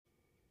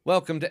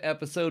Welcome to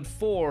episode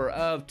 4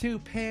 of Two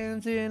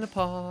Pans in a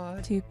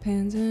Pod. Two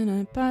pans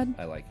in a pod.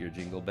 I like your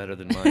jingle better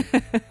than mine.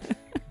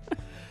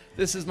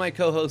 This is my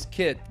co-host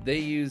Kit. They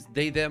use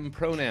they, them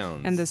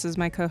pronouns. And this is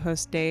my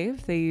co-host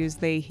Dave. They use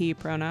they, he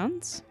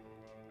pronouns.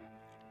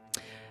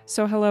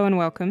 So hello and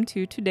welcome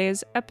to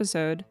today's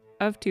episode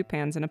of Two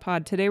Pans in a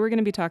Pod. Today we're going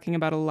to be talking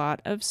about a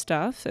lot of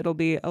stuff. It'll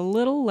be a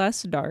little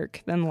less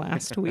dark than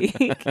last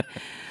week.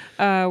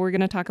 We're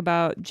going to talk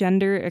about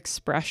gender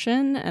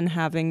expression and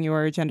having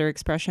your gender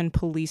expression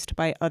policed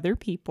by other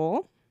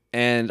people.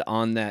 And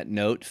on that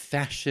note,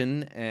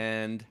 fashion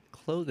and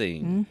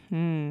clothing.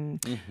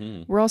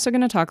 We're also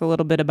going to talk a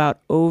little bit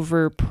about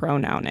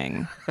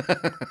overpronouning.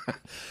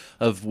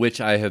 Of which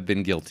I have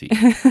been guilty.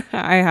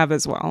 I have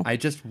as well. I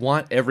just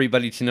want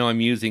everybody to know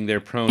I'm using their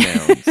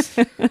pronouns.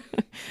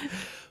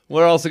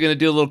 We're also going to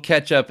do a little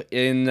catch-up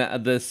in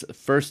this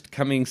first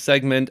coming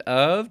segment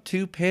of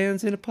Two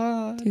Pans in a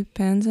Pod. Two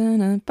pans in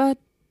a pod.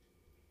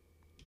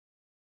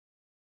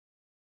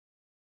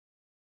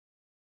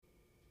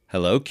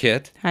 Hello,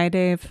 Kit. Hi,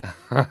 Dave.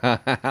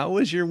 How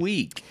was your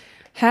week?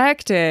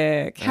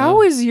 Hectic. How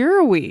was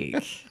your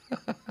week?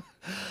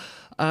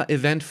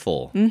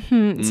 Eventful.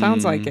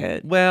 Sounds like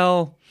it.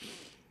 Well,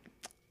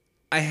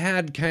 I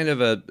had kind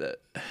of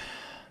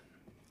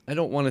I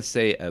don't want to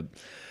say a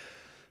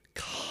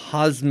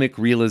cosmic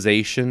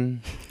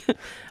realization.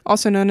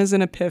 Also known as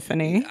an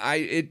epiphany.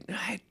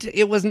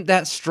 It wasn't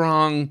that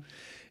strong.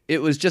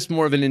 It was just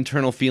more of an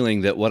internal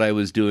feeling that what I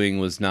was doing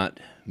was not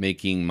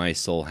making my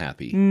soul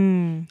happy.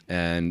 And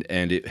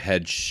it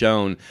had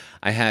shown.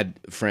 I had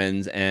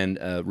friends and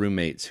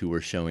roommates who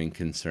were showing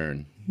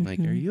concern. Like,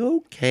 are you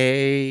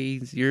okay?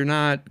 You're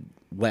not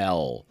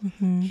well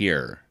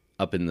here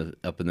up in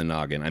the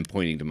noggin. I'm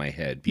pointing to my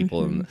head.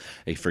 People,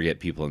 I forget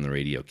people on the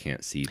radio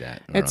can't see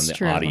that. Or It's on the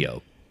true.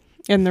 audio.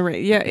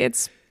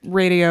 It's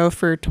radio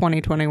for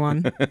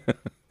 2021.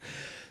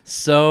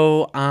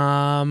 So,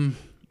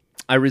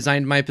 I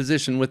resigned my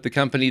position with the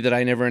company that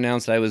I never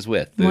announced I was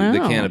with, the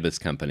Wow. cannabis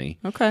company.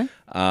 Okay.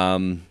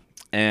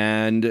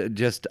 And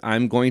just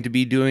I'm going to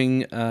be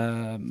doing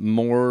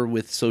more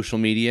with social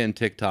media and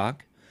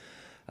TikTok.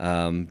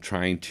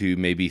 Trying to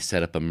maybe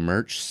set up a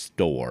merch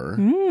store.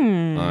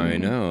 I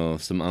know,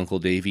 some Uncle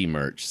Davey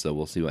merch, so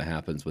we'll see what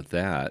happens with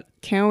that.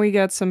 Can we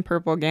get some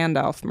purple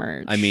Gandalf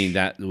merch? I mean,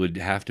 that would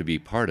have to be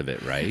part of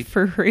it, right?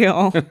 For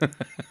real.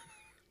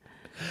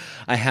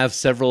 I have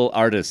several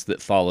artists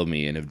that follow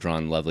me and have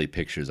drawn lovely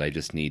pictures. I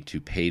just need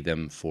to pay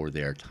them for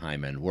their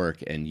time and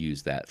work and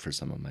use that for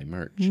some of my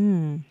merch.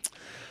 And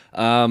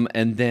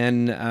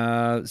then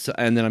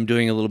I'm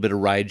doing a little bit of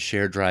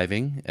ride-share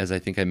driving, as I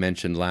think I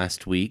mentioned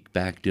last week.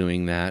 Back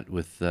doing that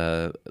with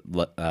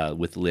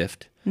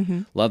Lyft.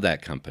 Love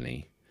that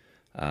company.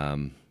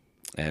 And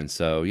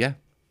so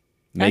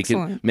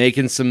Excellent.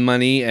 making some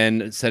money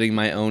and setting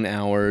my own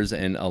hours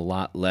and a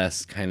lot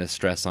less kind of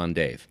stress on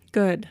Dave.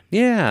 Good.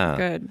 Yeah.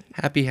 Good.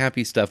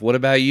 Happy stuff. What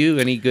about you?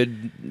 Any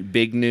good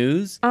big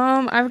news?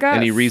 I've got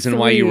Any reason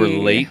why you were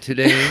late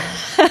today?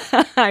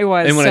 I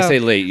was. And when I say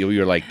late, you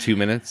were like 2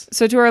 minutes?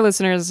 So to our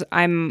listeners,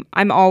 I'm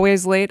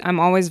always late.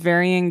 I'm always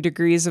varying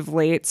degrees of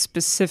late,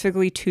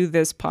 specifically to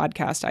this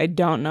podcast. I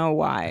don't know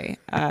why.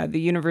 The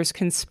universe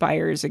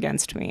conspires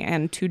against me.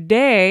 And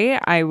today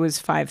I was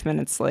 5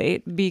 minutes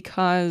late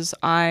because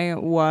I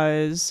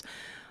was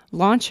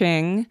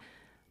launching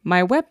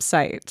my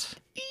website.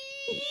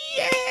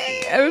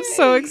 Yay! I'm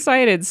so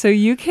excited. So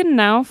you can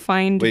now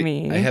find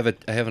me. I have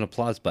an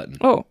applause button.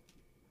 Oh.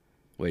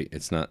 Wait,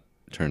 it's not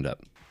turned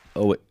up.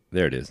 Oh, wait,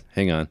 there it is.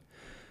 Hang on.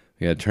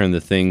 We got to turn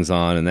the things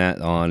on and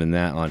that on and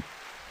that on.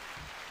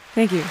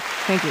 Thank you.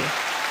 Thank you.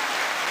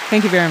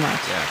 Thank you very much.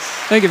 Yes.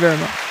 Thank you very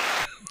much.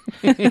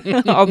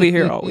 I'll be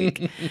here all week.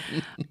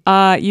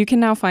 You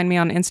can now find me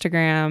on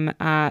Instagram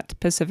at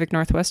Pacific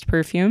Northwest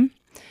Perfume.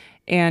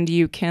 And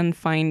you can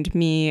find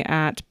me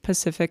at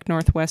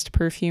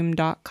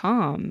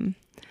pacificnorthwestperfume.com.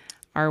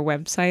 Our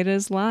website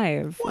is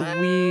live.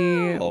 Wow.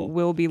 We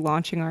will be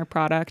launching our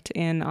product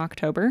in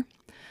October.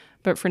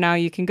 But for now,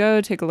 you can go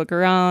take a look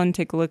around,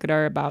 take a look at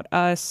our About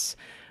Us,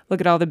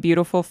 look at all the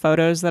beautiful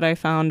photos that I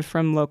found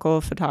from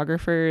local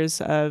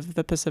photographers of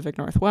the Pacific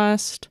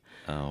Northwest.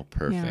 Oh,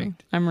 perfect. Yeah,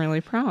 I'm really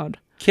proud.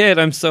 Kid,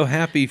 I'm so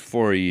happy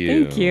for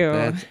you. Thank you.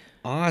 That's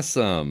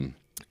awesome.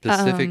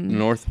 Pacific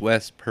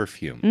Northwest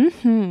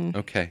Perfume.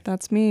 Okay.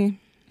 That's me.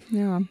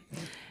 Yeah.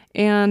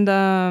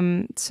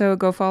 And so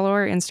go follow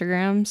our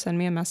Instagram, send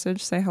me a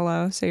message, say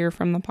hello, say you're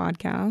from the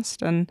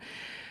podcast. And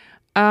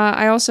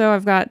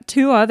I've got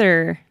 2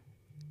 other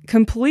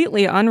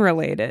completely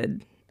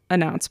unrelated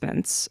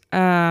announcements.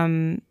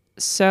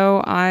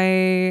 So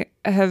I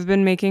have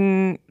been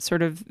making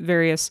sort of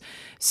various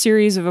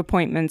series of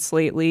appointments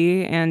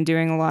lately and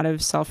doing a lot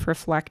of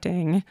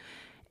self-reflecting.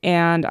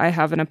 And I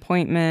have an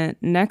appointment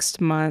next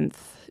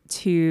month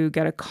to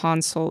get a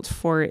consult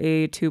for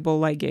a tubal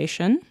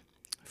ligation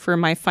for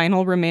my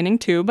final remaining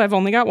tube. I've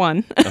only got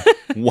one.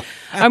 Wow.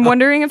 I'm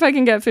wondering if I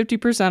can get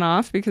 50%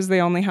 off because they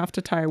only have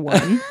to tie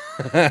one.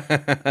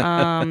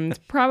 It's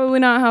probably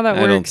not how that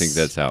works. I don't think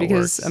that's how it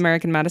because works.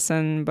 American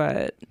medicine,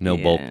 but No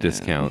bulk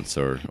discounts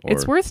or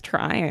it's worth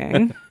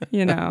trying,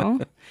 you know.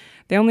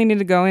 They only need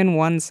to go in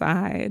one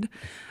side.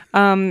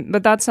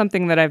 But that's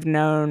something that I've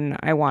known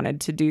I wanted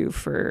to do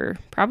for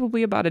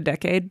probably about a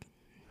decade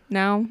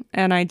now.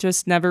 And I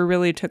just never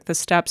really took the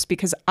steps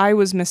because I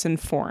was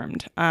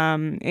misinformed.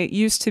 It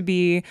used to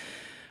be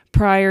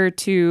prior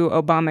to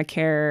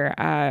Obamacare,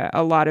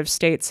 a lot of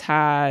states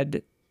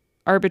had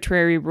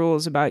arbitrary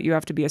rules about you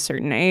have to be a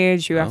certain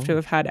age, you have to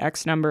have had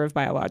X number of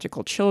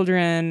biological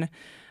children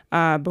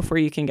before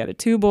you can get a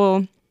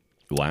tubal.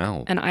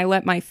 Wow. And I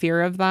let my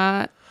fear of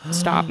that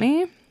stop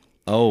me.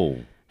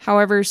 Oh.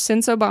 However,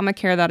 since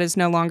Obamacare, that is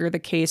no longer the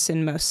case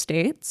in most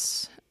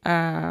states.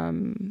 I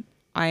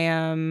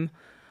am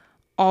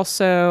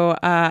also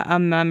a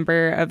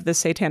member of the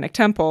Satanic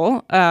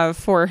Temple,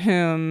 for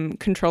whom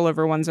control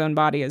over one's own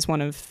body is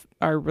one of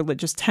our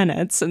religious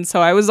tenets. And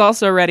so I was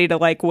also ready to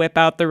like whip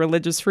out the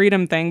religious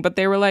freedom thing, but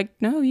they were like,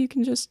 no, you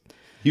can just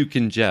do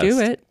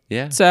it.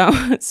 Yeah. So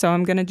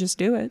I'm going to just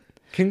do it.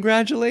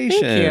 Congratulations.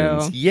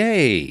 Thank you.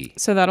 Yay.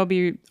 So that'll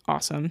be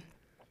awesome.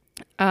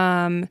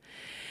 And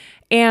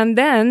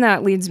then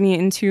that leads me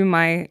into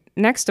my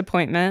next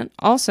appointment,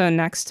 also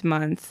next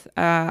month.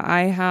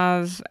 I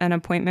have an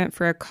appointment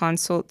for a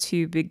consult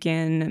to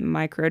begin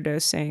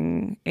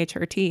microdosing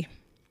HRT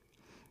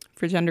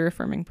for gender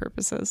affirming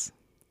purposes.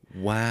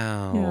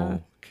 Wow. Yeah.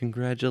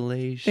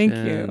 Congratulations. Thank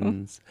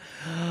you.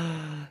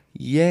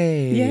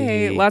 Yay.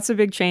 Yay. Lots of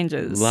big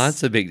changes.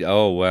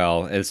 Oh,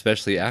 well,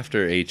 especially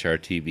after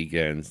HRT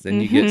begins.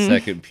 Then you get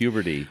second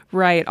puberty.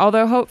 Right.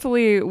 Although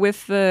hopefully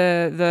with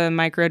the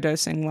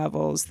microdosing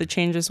levels, the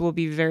changes will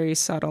be very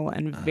subtle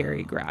and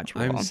very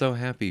gradual. I'm so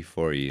happy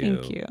for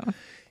you. Thank you.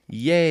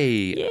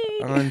 Yay.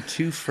 On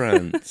two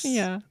fronts.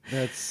 Yeah.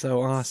 That's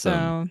so awesome.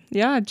 So,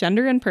 yeah,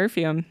 gender and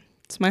perfume.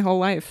 It's my whole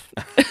life.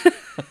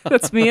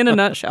 That's me in a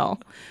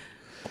nutshell.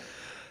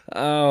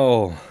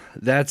 Oh,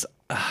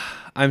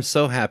 I'm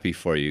so happy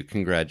for you.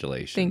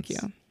 Congratulations. Thank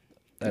you.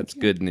 That's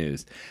good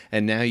news.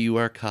 And now you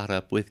are caught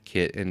up with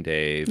Kit and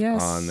Dave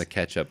on the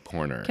Catch-Up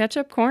Corner.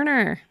 Catch-Up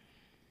Corner.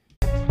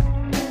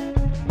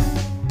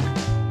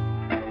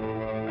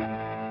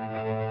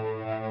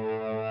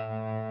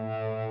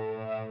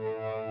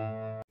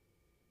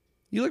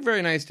 You look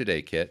very nice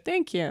today, Kit.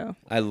 Thank you.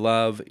 I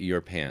love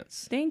your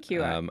pants. Thank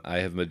you. I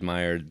have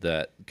admired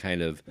that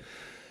kind of,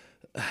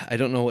 I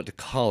don't know what to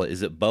call it.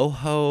 Is it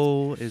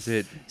boho? Is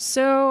it?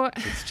 So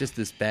it's just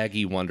this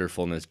baggy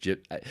wonderfulness.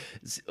 That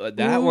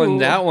Ooh.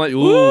 one.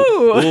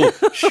 Ooh. Ooh.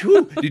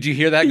 Shoo. Did you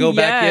hear that go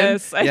back in?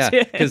 Yes, I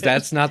did. Because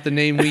that's not the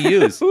name we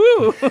use.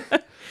 Ooh.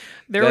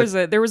 There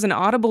was an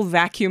audible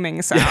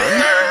vacuuming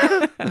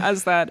sound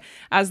as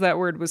that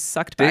word was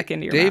sucked back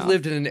into your Dave mouth.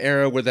 lived in an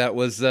era where that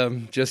was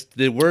just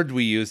the word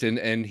we used,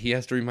 and he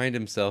has to remind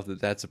himself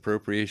that that's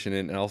appropriation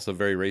and also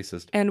very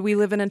racist. And we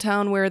live in a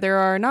town where there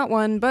are not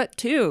one but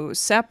two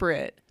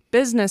separate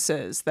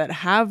businesses that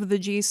have the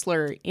G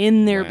slur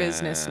in their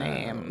business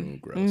name.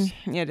 Gross.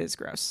 It is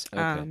gross.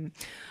 Okay.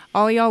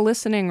 All y'all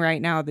listening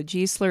right now, the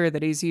G slur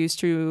that is used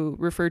to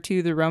refer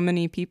to the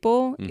Romani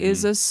people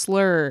is a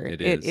slur.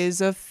 It is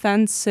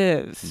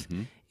offensive.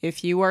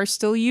 If you are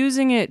still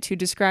using it to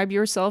describe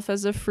yourself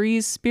as a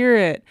free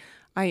spirit,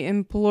 I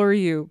implore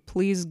you,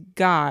 please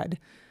God,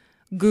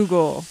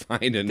 Google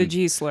the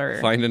G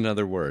slur. Find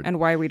another word. And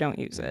why we don't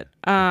use it.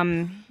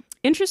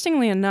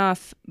 Interestingly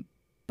enough,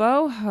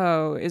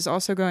 boho is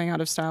also going out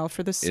of style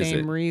for the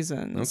same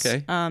reasons.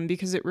 Okay.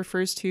 Because it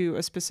refers to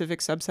a specific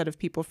subset of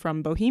people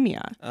from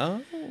Bohemia.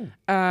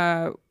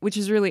 Oh. Which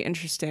is really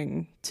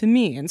interesting to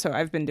me. And so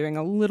I've been doing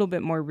a little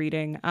bit more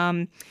reading.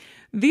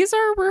 These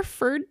are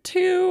referred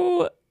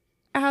to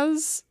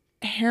as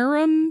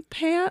harem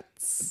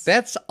pants.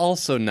 That's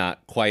also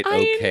not quite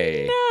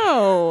okay. I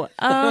know.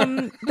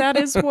 That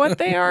is what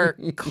they are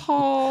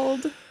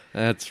called.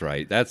 That's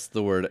right. That's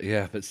the word.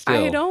 Yeah, but still.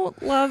 I don't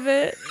love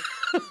it.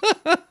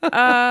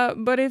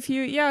 But if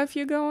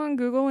you go on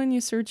Google and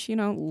you search,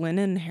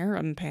 linen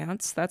harem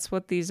pants, that's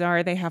what these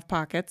are. They have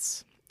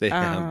pockets. They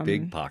have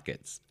big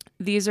pockets.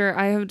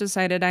 I have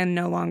decided I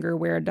no longer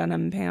wear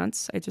denim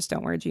pants. I just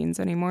don't wear jeans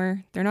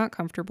anymore. They're not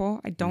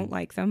comfortable. I don't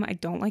like them. I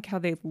don't like how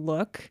they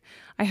look.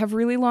 I have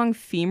really long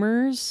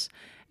femurs.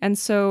 And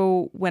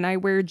so when I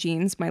wear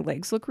jeans, my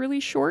legs look really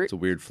short. It's a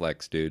weird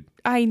flex, dude.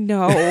 I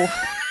know.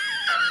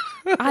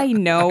 I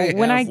know.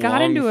 When I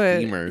got into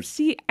femurs.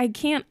 See, I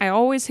can't. I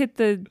always hit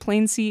the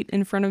plane seat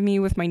in front of me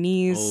with my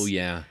knees. Oh,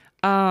 yeah.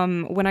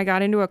 When I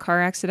got into a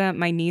car accident,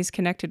 my knees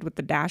connected with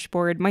the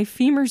dashboard. My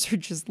femurs are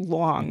just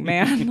long,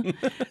 man.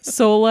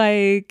 So,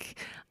 I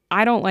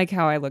don't like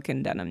how I look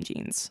in denim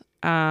jeans.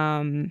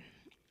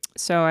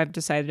 So I've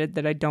decided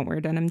that I don't wear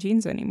denim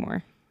jeans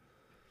anymore.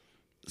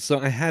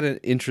 So I had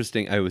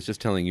I was just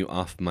telling you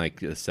off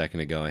mic a second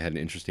ago, I had an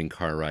interesting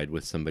car ride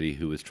with somebody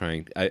who was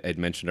I'd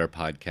mentioned our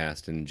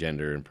podcast and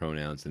gender and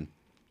pronouns, and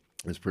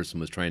This person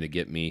was trying to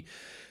get me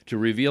to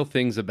reveal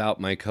things about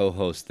my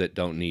co-host that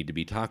don't need to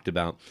be talked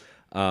about.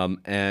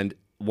 And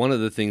one of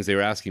the things they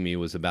were asking me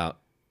was about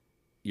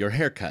your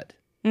haircut.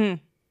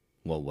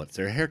 Well, what's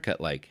their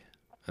haircut like?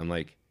 I'm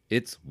like,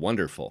 it's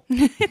wonderful.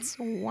 It's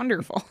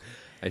wonderful.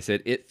 I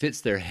said, it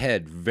fits their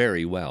head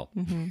very well.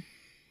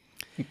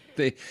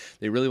 They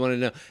really want to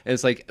know. And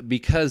it's like,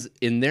 because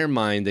in their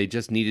mind, they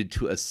just needed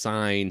to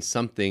assign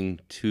something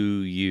to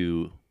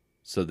you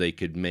so they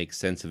could make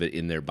sense of it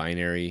in their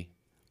binary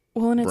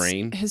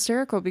brain. It's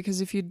hysterical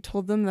because if you'd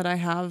told them that I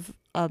have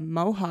a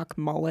mohawk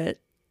mullet,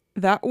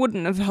 that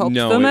wouldn't have helped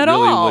them at all.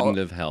 No, it really wouldn't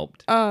have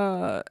helped.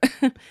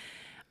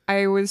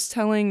 I was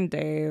telling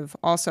Dave,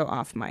 also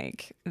off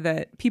mic,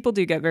 that people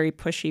do get very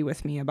pushy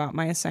with me about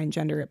my assigned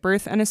gender at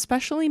birth, and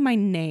especially my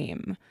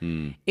name.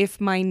 If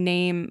my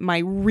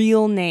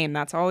real name,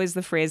 that's always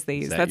the phrase they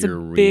use. That's a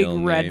big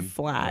red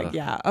flag. Ugh.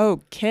 Yeah. Oh,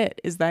 Kit,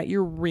 is that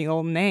your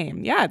real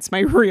name? Yeah, it's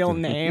my real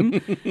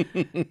name.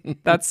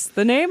 That's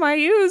the name I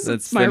use.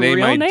 It's my real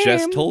name. I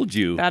just told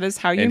you. That is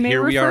how you may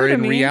refer to me. And here we are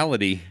in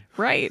reality.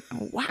 Right.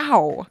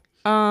 Wow.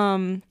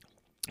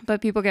 But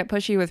people get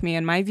pushy with me,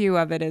 and my view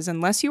of it is,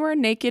 unless you are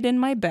naked in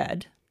my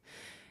bed,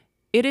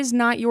 it is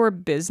not your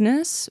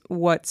business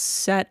what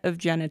set of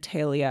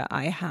genitalia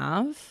I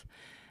have.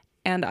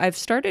 And I've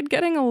started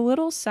getting a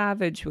little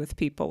savage with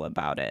people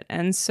about it.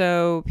 And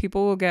so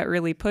people will get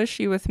really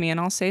pushy with me, and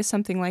I'll say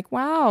something like,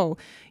 wow,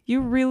 you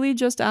really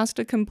just asked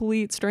a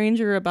complete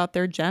stranger about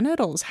their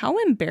genitals. How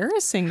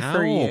embarrassing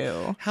for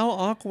you. How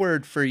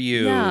awkward for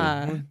you.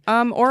 Yeah.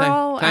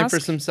 Time for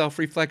some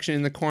self-reflection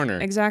in the corner.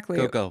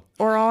 Exactly. Go.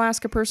 Or I'll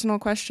ask a personal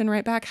question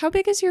right back. How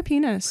big is your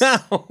penis?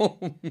 Oh,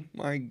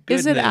 my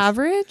goodness. Is it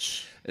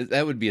average?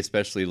 That would be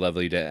especially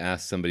lovely to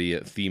ask somebody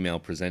female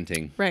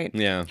presenting. Right.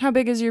 Yeah. How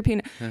big is your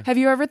penis? Have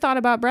you ever thought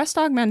about breast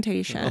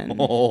augmentation?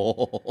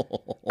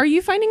 Are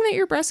you finding that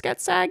your breasts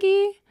get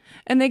saggy?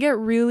 And they get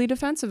really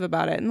defensive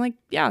about it. And like,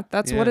 yeah,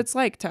 that's what it's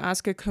like to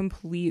ask a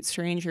complete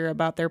stranger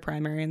about their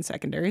primary and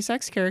secondary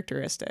sex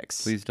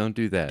characteristics. Please don't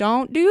do that.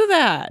 Don't do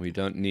that. We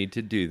don't need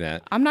to do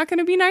that. I'm not going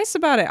to be nice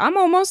about it. I'm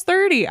almost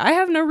 30. I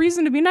have no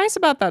reason to be nice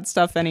about that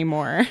stuff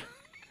anymore.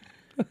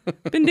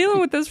 Been dealing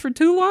with this for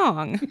too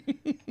long.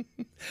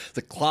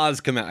 The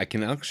claws come out. I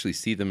can actually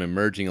see them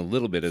emerging a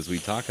little bit as we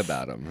talk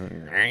about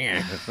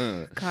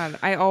them. God,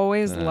 I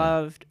always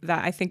loved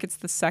that. I think it's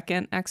the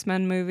second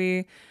X-Men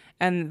movie,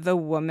 and the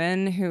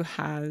woman who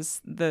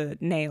has the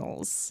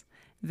nails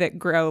that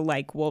grow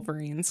like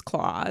Wolverine's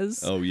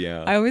claws. Oh,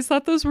 yeah. I always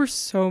thought those were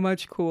so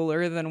much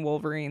cooler than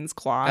Wolverine's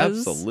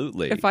claws.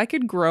 Absolutely. If I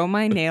could grow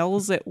my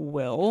nails at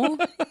will.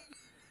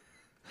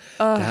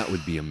 That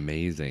would be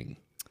amazing.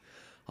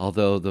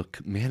 Although the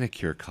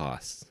manicure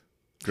costs,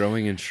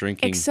 growing and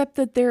shrinking. Except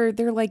that they're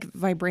like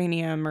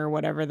vibranium or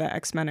whatever the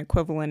X-Men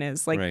equivalent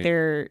is. Like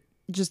they're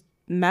just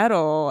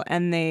metal,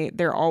 and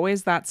they're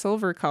always that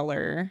silver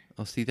color.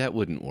 Oh, see, that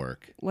wouldn't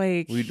work.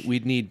 Like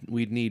we'd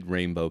need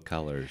rainbow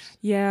colors.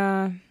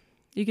 Yeah,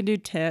 you could do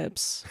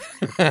tips.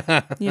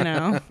 You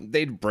know,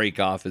 they'd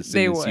break off as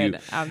soon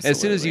as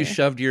soon as you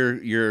shoved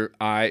your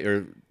eye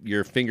or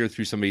your finger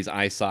through somebody's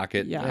eye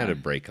socket. Yeah,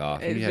 that'd break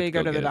off. They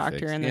go to the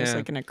doctor and there's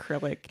like an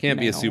acrylic. Can't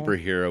nail. be a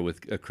superhero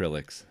with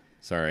acrylics.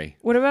 Sorry.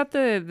 What about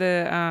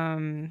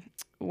the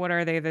what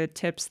are they? The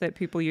tips that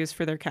people use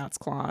for their cat's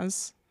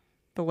claws?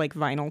 The like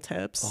vinyl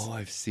tips. Oh,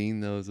 I've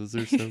seen those. Those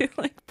are so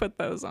like put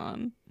those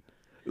on.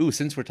 Ooh,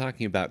 since we're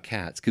talking about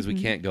cats, because we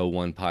can't go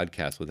one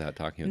podcast without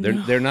talking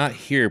about they're not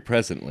here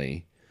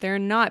presently. They're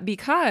not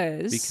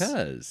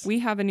because we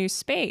have a new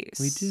space.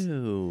 We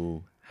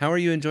do. How are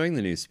you enjoying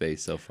the new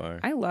space so far?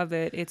 I love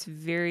it. It's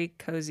very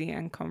cozy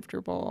and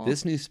comfortable.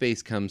 This new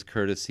space comes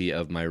courtesy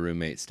of my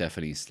roommate,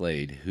 Stephanie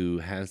Slade, who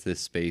has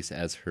this space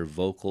as her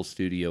vocal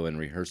studio and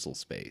rehearsal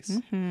space.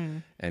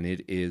 And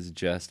it is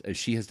just,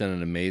 she has done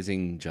an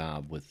amazing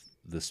job with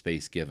the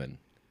space given.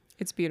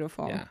 It's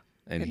beautiful. Yeah.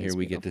 And here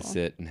we get to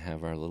sit and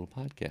have our little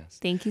podcast.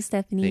 Thank you,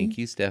 Stephanie. Thank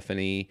you,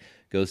 Stephanie.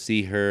 Go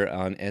see her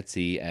on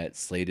Etsy at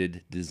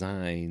Slated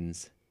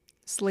Designs.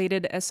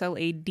 Slated,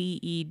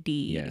 Sladed.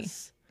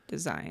 Yes.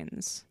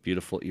 Designs.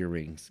 Beautiful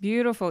earrings.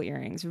 Beautiful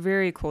earrings.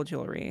 Very cool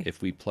jewelry.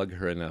 If we plug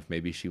her enough,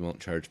 maybe she won't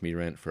charge me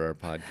rent for our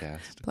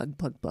podcast.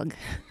 Plug.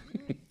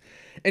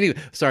 Anyway,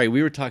 sorry,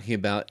 we were talking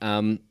about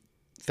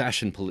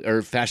fashion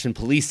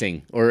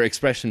policing or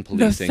expression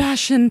policing. The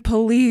fashion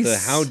police.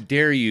 The how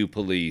dare you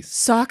police.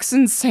 Socks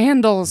and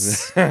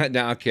sandals.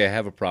 Now, okay, I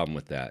have a problem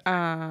with that.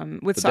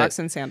 Socks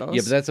and sandals.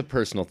 Yeah, but that's a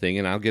personal thing,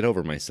 and I'll get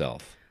over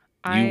myself.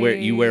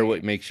 You wear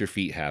what makes your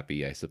feet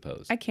happy, I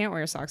suppose. I can't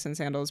wear socks and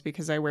sandals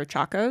because I wear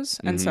chacos,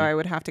 and so I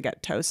would have to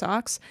get toe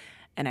socks,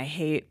 and I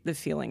hate the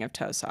feeling of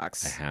toe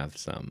socks. I have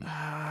some.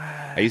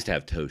 I used to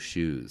have toe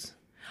shoes.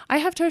 I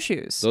have toe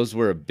shoes. Those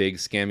were a big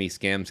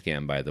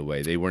scam, by the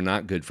way. They were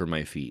not good for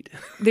my feet.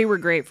 They were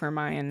great for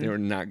mine. They were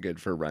not good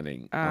for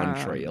running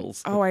on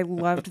trails. Oh, I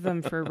loved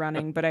them for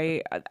running, but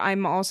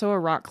I'm also a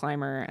rock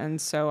climber, and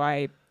so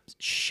I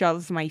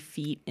shove my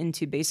feet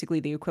into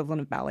basically the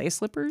equivalent of ballet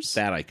slippers.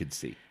 That I could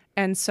see.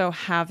 And so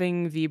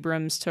having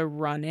Vibrams to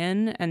run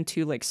in and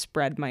to like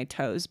spread my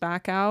toes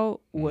back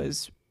out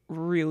was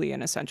really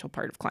an essential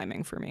part of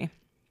climbing for me.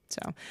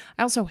 So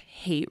I also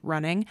hate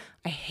running.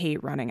 I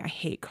hate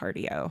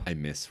cardio. I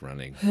miss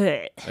running.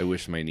 Ugh. I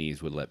wish my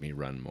knees would let me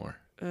run more.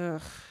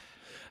 Ugh.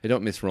 I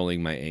don't miss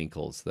rolling my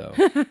ankles, though.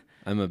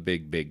 I'm a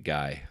big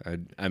guy.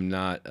 I'm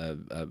not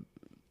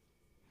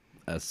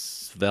a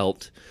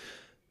svelte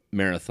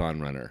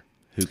marathon runner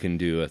who can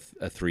do a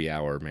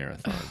 3-hour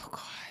marathon. Oh,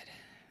 God.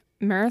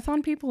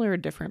 Marathon people are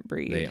a different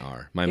breed. They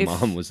are. My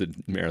mom was a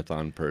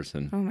marathon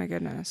person. Oh, my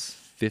goodness.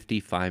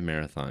 55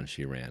 marathons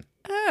she ran.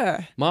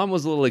 Mom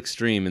was a little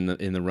extreme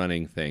in the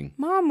running thing.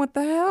 Mom, what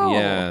the hell?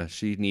 Yeah,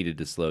 she needed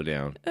to slow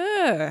down.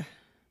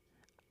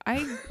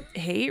 I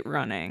hate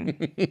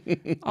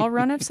running. I'll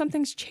run if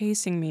something's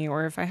chasing me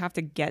or if I have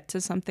to get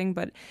to something,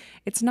 but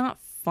it's not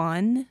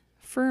fun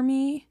for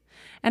me.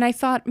 And I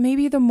thought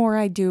maybe the more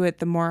I do it,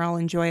 the more I'll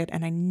enjoy it,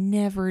 and I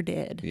never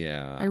did.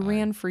 Yeah, I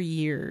ran for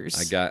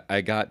years.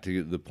 I got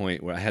to the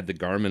point where I had the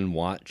Garmin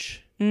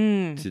watch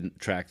to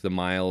track the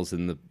miles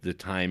and the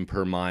time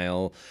per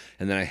mile,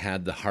 and then I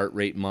had the heart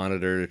rate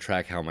monitor to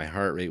track how my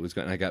heart rate was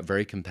going. And I got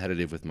very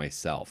competitive with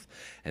myself,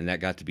 and that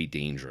got to be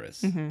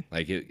dangerous.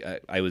 Like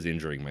I was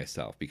injuring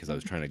myself because I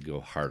was trying to go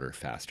harder,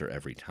 faster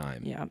every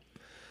time. Yeah.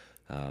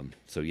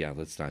 So yeah,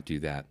 let's not do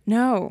that.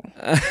 No.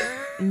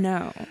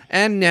 No.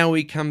 And now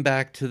we come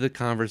back to the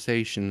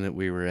conversation that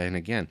we were in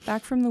again.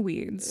 Back from the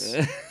weeds.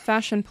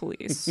 Fashion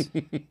police.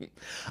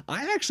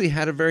 I actually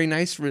had a very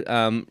nice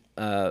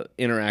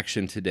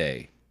interaction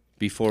today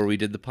before we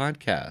did the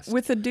podcast.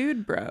 With a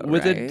dude bro,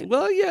 right?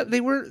 Well, yeah,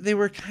 they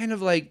were kind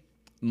of like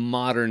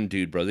modern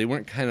dude bro. They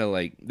weren't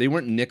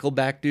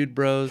Nickelback dude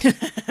bros.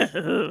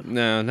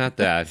 No, not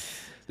that.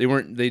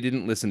 They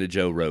didn't listen to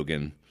Joe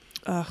Rogan.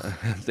 Ugh,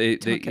 don't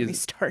get me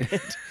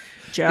started.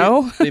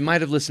 Joe? They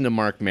might have listened to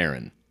Mark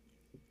Maron.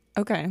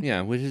 Okay.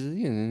 Yeah, which is...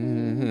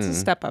 it's a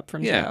step up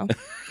from Joe.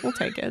 We'll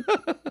take it.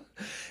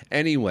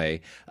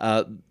 Anyway,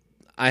 I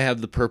have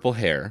the purple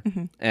hair,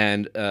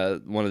 and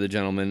one of the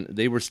gentlemen,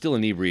 they were still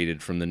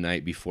inebriated from the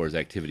night before's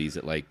activities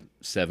at like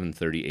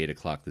 7:30, 8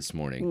 o'clock this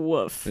morning.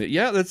 Woof.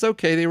 Yeah, that's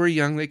okay. They were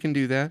young. They can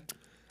do that,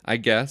 I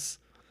guess.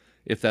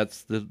 If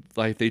that's the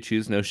life they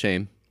choose, no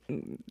shame.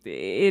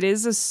 It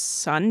is a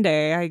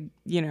Sunday,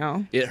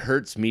 It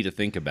hurts me to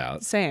think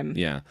about. Same.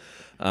 Yeah.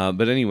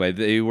 But anyway,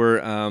 they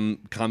were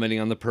commenting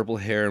on the purple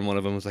hair, and one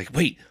of them was like,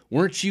 wait,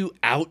 weren't you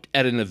out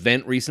at an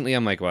event recently?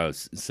 I'm like, well,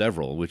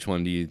 several. Which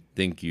one do you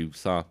think you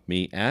saw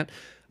me at?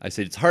 I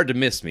said, it's hard to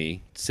miss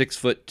me,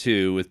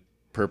 6'2" with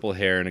purple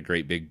hair and a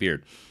great big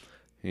beard.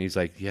 And he's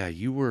like, yeah,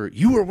 you were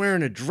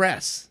wearing a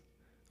dress.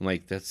 I'm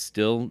like,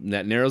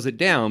 that narrows it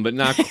down, but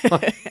not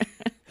quite.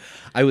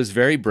 I was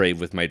very brave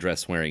with my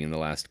dress wearing in the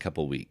last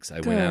couple weeks. I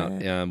went out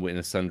in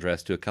a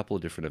sundress to a couple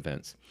of different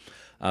events.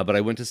 But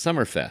I went to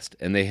Summerfest,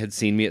 and they had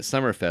seen me at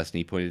Summerfest, and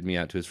he pointed me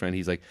out to his friend.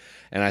 He's like,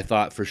 and I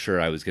thought for sure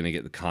I was going to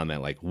get the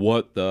comment like,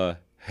 what the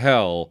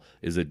hell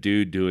is a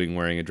dude doing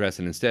wearing a dress?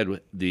 And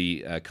instead,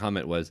 the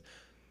comment was,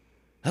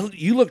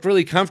 you looked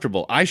really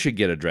comfortable. I should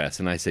get a dress.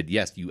 And I said,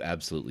 yes, you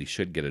absolutely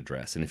should get a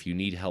dress. And if you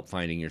need help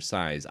finding your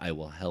size, I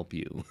will help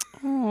you.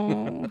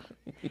 Oh,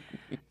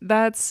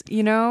 that's,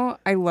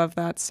 I love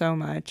that so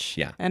much.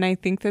 Yeah. And I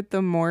think that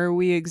the more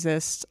we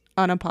exist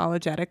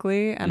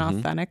unapologetically and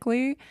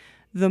authentically,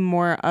 the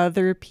more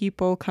other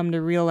people come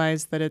to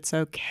realize that it's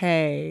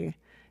okay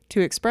to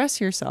express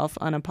yourself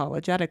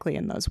unapologetically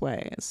in those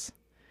ways.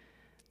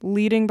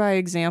 Leading by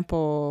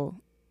example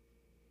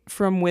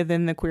from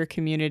within the queer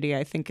community,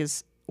 I think,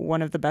 is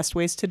one of the best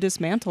ways to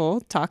dismantle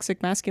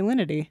toxic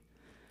masculinity.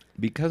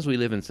 Because we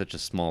live in such a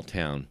small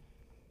town,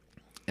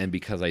 and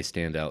because I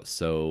stand out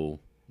so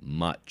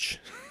much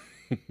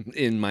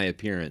in my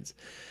appearance,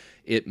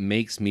 it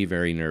makes me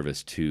very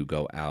nervous to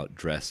go out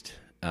dressed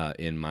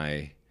in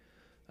my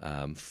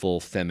full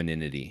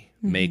femininity,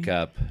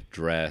 makeup,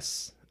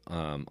 dress,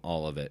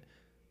 all of it.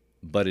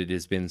 But it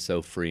has been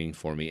so freeing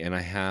for me, and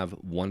I have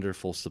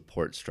wonderful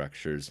support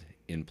structures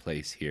in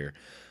place here.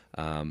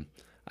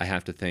 I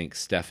have to thank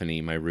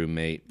Stephanie, my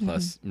roommate,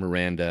 plus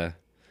Miranda.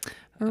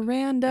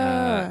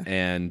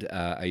 And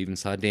I even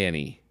saw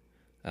Danny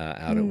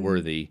out at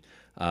Worthy.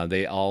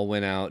 They all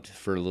went out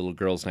for a little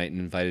girls' night and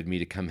invited me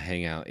to come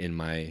hang out in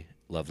my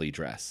lovely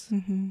dress.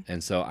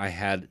 And so I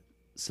had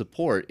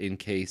support in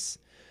case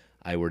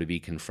I were to be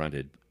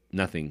confronted.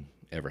 Nothing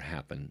ever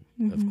happened,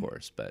 of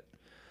course, but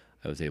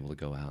I was able to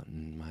go out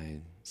in my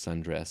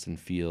sundress and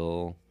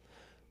feel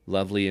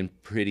lovely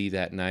and pretty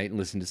that night and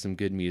listen to some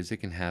good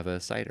music and have a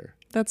cider.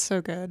 That's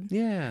so good.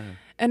 Yeah.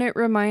 And it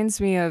reminds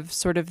me of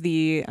sort of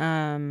the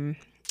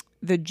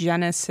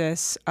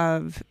genesis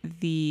of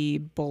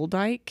the bull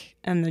dyke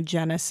and the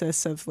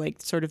genesis of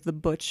like sort of the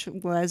butch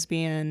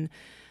lesbian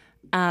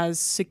as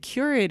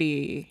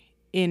security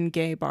in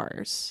gay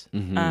bars.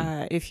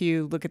 If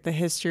you look at the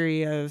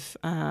history of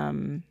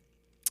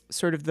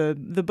sort of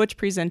the butch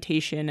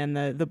presentation and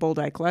the bull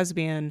dyke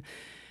lesbian,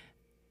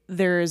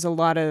 there is a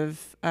lot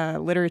of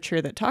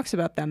literature that talks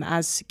about them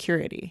as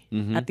security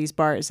at these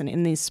bars and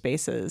in these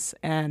spaces.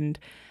 And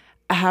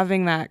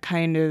having that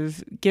kind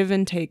of give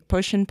and take,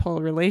 push and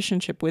pull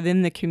relationship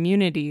within the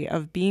community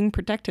of being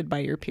protected by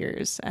your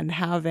peers and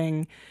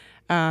having,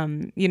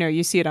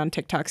 you see it on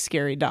TikTok,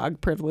 scary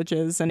dog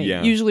privileges, and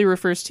it usually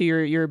refers to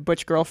your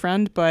butch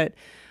girlfriend. But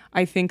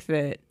I think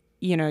that,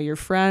 your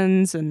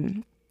friends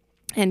and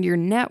your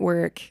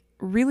network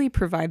really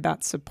provide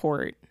that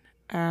support,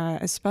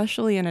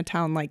 especially in a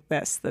town like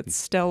this that's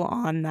still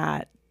on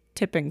that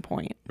tipping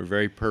point. We're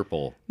very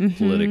purple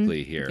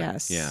politically here.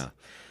 Yes. Yeah.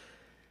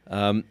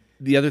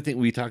 The other thing,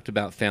 we talked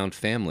about found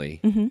family,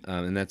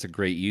 and that's a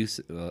great use.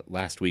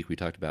 Last week we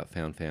talked about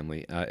found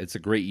family. It's a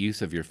great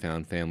use of your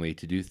found family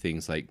to do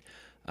things like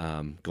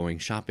going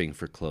shopping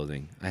for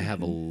clothing. I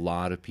have a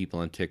lot of people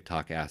on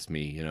TikTok ask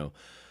me,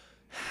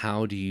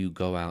 how do you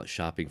go out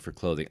shopping for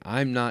clothing?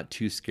 I'm not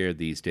too scared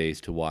these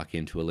days to walk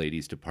into a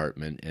ladies'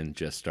 department and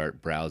just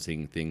start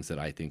browsing things that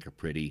I think are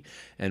pretty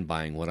and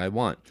buying what I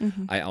want.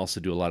 I also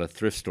do a lot of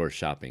thrift store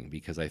shopping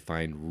because I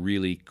find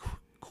really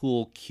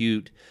cool,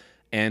 cute,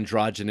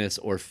 androgynous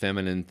or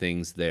feminine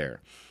things there.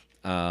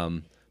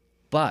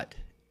 But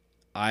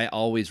I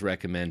always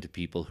recommend to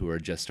people who are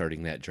just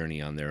starting that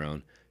journey on their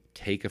own,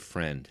 take a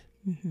friend.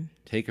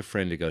 Take a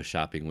friend to go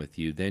shopping with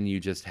you. Then you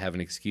just have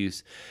an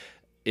excuse.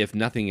 If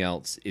nothing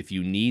else, if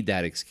you need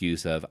that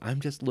excuse of, I'm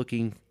just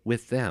looking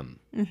with them,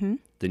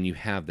 then you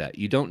have that.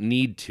 You don't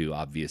need to,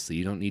 obviously.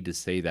 You don't need to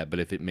say that, but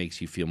if it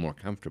makes you feel more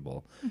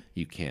comfortable,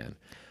 you can.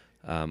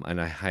 And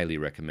I highly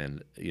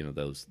recommend,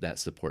 that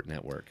support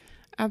network.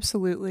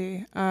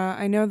 Absolutely.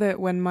 I know that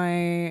when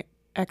my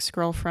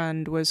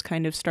ex-girlfriend was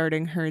kind of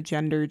starting her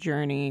gender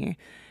journey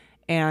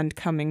and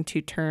coming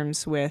to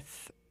terms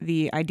with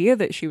the idea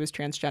that she was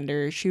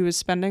transgender, she was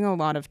spending a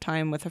lot of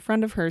time with a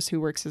friend of hers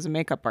who works as a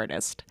makeup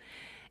artist.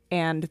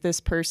 And this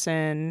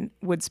person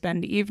would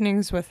spend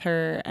evenings with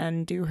her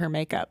and do her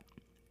makeup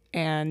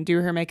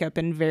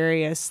in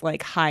various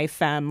like high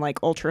femme, like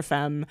ultra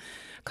femme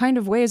kind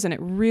of ways. And it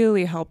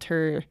really helped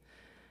her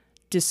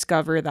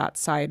discover that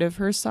side of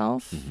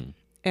herself.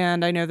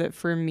 And I know that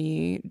for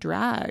me,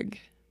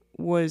 drag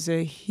was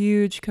a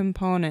huge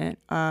component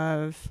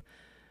of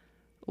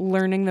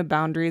learning the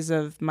boundaries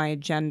of my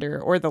gender,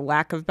 or the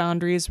lack of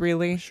boundaries,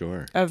 really,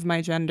 of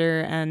my gender,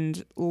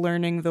 and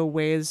learning the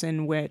ways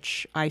in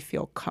which I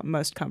feel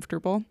most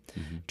comfortable.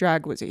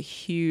 Drag was a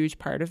huge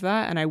part of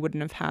that, and I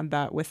wouldn't have had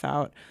that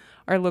without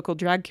our local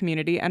drag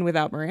community and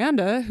without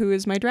Miranda, who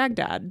is my drag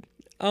dad.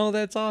 Oh,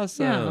 that's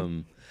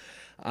awesome.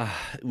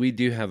 We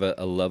do have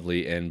a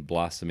lovely and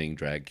blossoming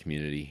drag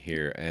community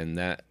here, and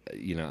that,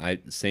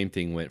 same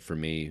thing went for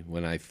me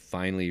when I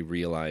finally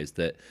realized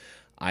that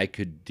I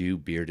could do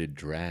bearded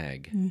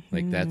drag.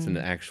 Like, that's an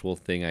actual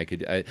thing I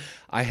could.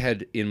 I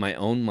had in my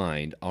own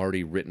mind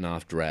already written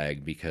off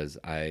drag because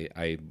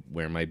I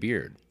wear my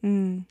beard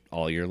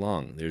all year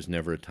long. There's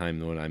never a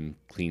time when I'm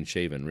clean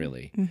shaven,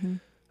 really.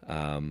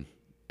 And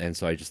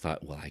so I just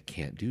thought, well, I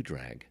can't do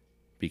drag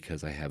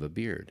because I have a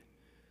beard.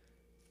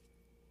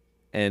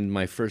 And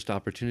my first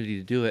opportunity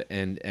to do it,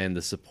 and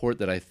the support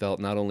that I felt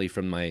not only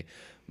from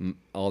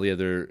all the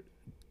other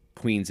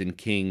queens and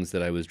kings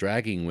that I was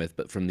dragging with,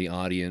 but from the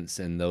audience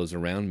and those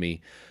around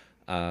me,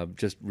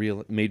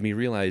 made me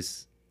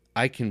realize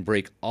I can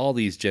break all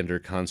these gender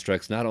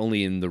constructs, not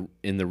only in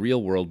the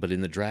real world, but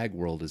in the drag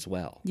world as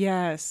well.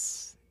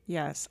 Yes.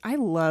 I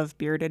love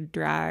bearded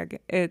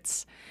drag.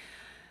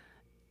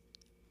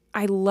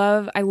 I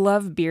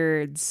love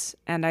beards,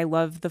 and I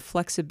love the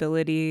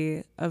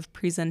flexibility of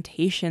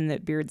presentation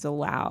that beards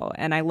allow.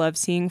 And I love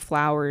seeing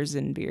flowers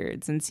in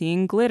beards and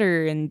seeing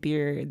glitter in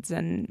beards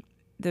and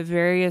the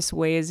various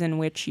ways in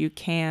which you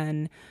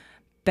can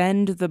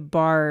bend the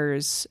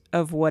bars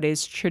of what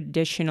is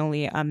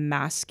traditionally a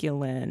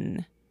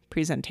masculine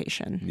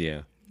presentation.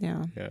 Yeah.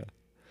 Yeah.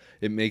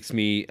 It makes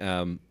me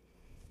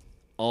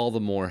all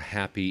the more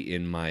happy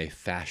in my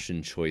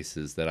fashion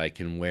choices that I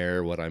can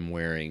wear what I'm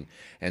wearing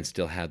and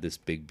still have this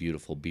big,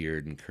 beautiful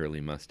beard and curly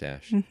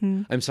mustache.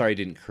 I'm sorry I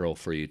didn't curl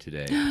for you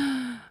today.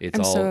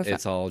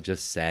 It's all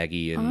just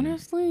saggy and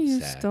honestly, you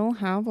sad. Still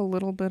have a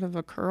little bit of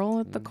a curl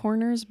at the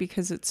corners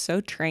because it's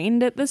so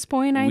trained at this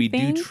point, I think.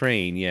 We do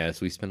train, yes.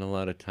 We spend a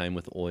lot of time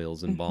with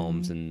oils and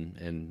balms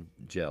and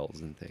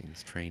gels and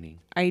things, training.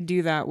 I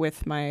do that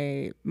with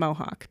my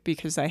mohawk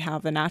because I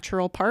have a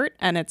natural part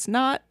and it's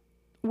not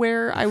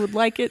where I would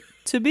like it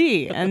to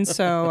be. And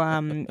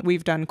so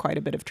we've done quite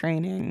a bit of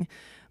training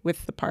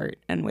with the part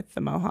and with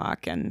the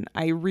mohawk, and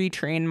I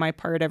retrain my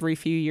part every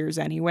few years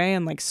anyway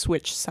and like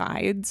switch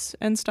sides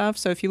and stuff.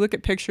 So if you look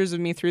at pictures of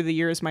me through the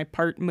years, my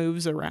part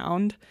moves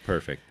around.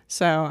 Perfect.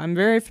 So I'm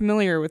very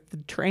familiar with the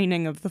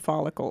training of the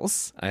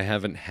follicles. I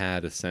haven't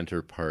had a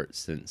center part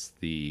since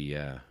the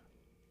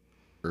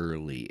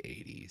early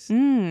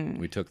 80s.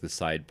 We took the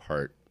side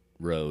part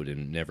road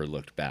and never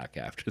looked back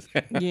after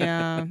that.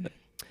 Yeah.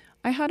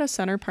 I had a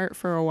center part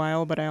for a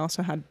while, but I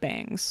also had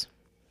bangs.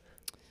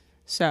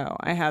 So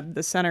I had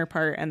the center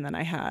part, and then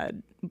I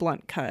had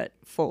blunt cut,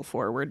 full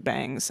forward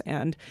bangs.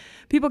 And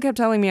people kept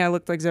telling me I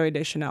looked like Zooey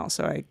Deschanel,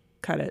 so I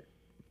cut it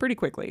pretty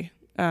quickly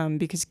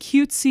because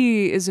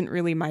cutesy isn't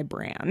really my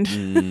brand,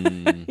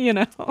 you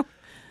know?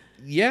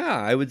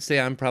 Yeah, I would say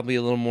I'm probably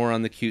a little more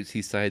on the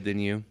cutesy side than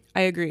you.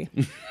 I agree.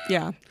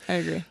 Yeah, I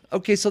agree.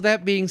 Okay, so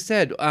that being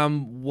said,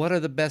 what are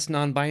the best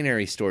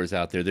non-binary stores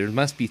out there? There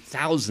must be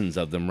thousands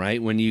of them,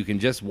 right? When you can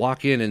just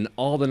walk in and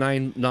all the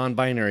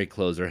non-binary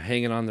clothes are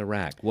hanging on the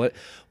rack.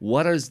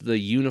 What is the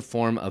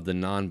uniform of the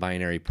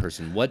non-binary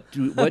person? What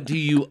do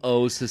you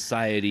owe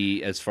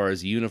society as far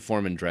as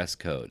uniform and dress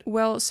code?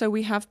 Well, so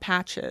we have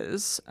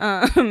patches,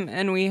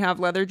 and we have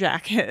leather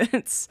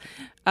jackets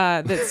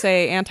that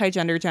say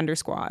anti-gender gender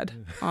squad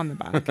on the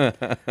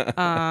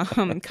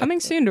back.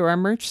 Coming soon to our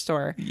merch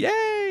store.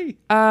 Yay!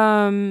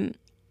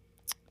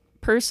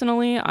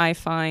 Personally, I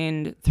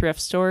find thrift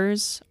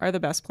stores are the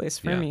best place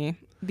for me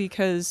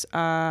because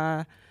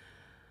I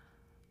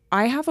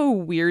have a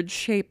weird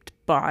shaped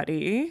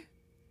body.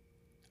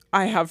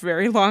 I have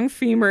very long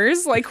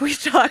femurs, like we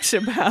talked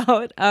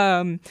about.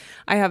 I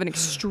have an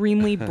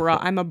extremely broad,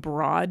 I'm a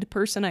broad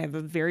person. I have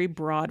a very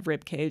broad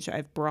rib cage. I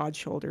have broad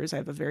shoulders. I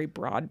have a very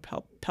broad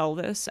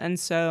pelvis. And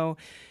so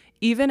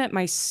even at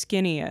my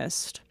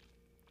skinniest,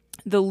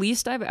 the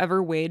least I've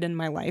ever weighed in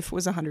my life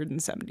was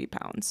 170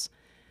 pounds.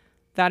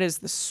 That is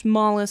the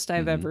smallest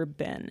I've ever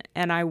been.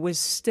 And I was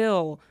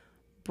still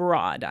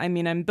broad. I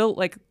mean, I'm built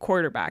like a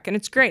quarterback, and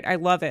it's great. I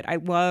love it. I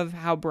love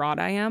how broad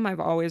I am. I've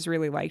always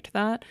really liked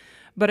that.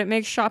 But it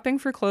makes shopping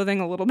for clothing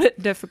a little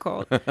bit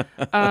difficult,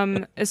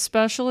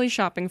 especially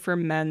shopping for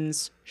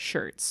men's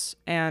shirts.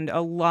 And a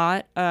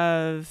lot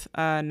of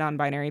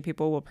non-binary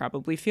people will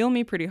probably feel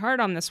me pretty hard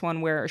on this one,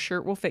 where a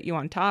shirt will fit you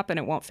on top and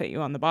it won't fit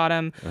you on the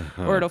bottom,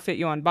 or it'll fit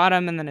you on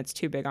bottom and then it's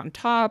too big on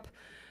top.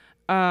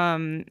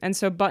 And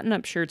so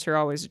button-up shirts are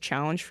always a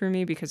challenge for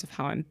me because of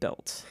how I'm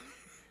built.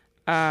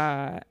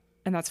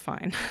 And that's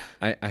fine.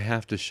 I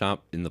have to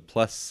shop in the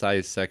plus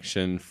size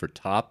section for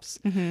tops,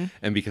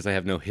 and because I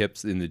have no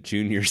hips, in the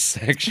junior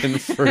section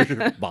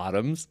for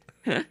bottoms.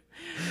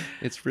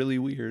 It's really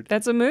weird.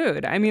 That's a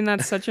mood. I mean,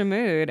 that's such a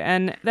mood.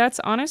 And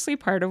that's honestly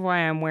part of why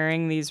I'm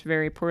wearing these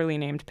very poorly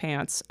named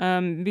pants,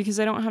 because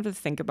I don't have to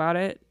think about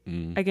it.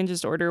 I can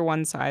just order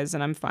one size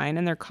and I'm fine,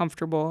 and they're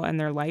comfortable and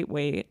they're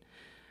lightweight,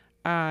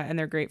 and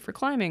they're great for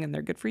climbing, and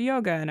they're good for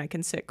yoga, and I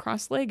can sit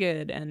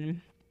cross-legged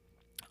and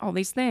all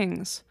these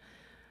things.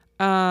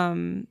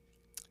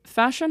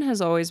 Fashion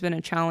has always been a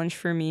challenge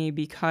for me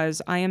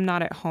because I am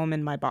not at home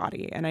in my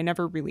body, and I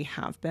never really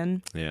have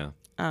been. Yeah.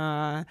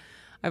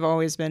 I've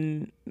always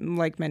been,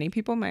 like many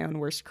people, my own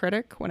worst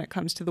critic when it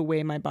comes to the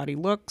way my body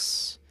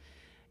looks.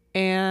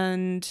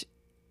 And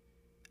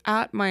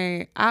at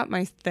my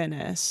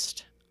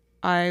thinnest,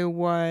 I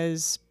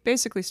was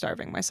basically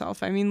starving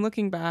myself. I mean,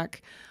 looking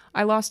back,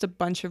 I lost a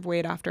bunch of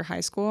weight after high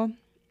school.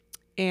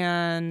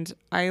 And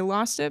I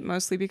lost it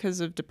mostly because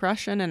of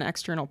depression and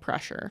external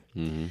pressure.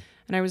 And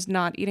I was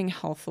not eating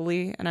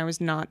healthily, and I was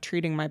not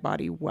treating my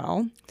body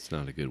well. It's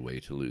not a good way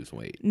to lose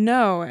weight.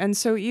 No. And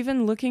so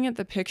even looking at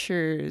the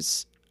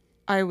pictures,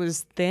 I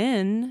was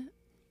thin,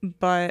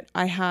 but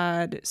I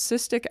had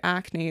cystic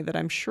acne that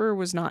I'm sure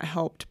was not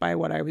helped by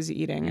what I was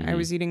eating. I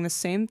was eating the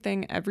same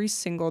thing every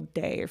single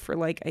day for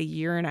like a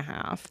year and a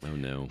half. Oh,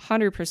 no.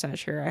 100%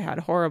 sure I had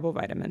horrible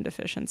vitamin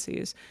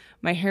deficiencies.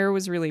 My hair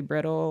was really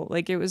brittle.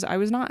 I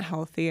was not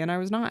healthy, and I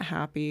was not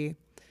happy.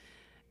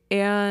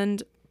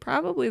 And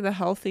probably the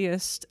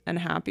healthiest and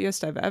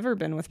happiest I've ever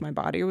been with my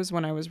body was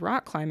when I was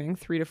rock climbing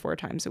 3 to 4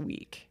 times a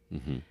week.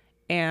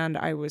 And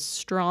I was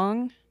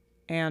strong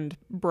and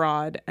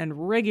broad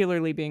and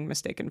regularly being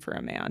mistaken for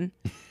a man.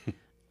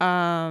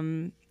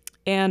 And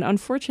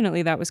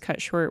unfortunately, that was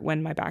cut short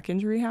when my back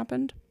injury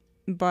happened.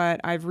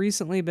 But I've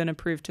recently been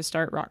approved to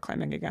start rock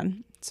climbing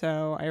again.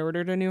 So I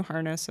ordered a new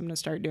harness. I'm going to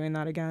start doing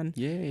that again.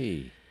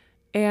 Yay.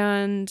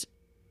 And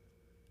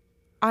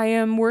I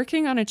am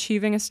working on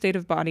achieving a state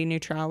of body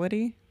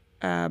neutrality.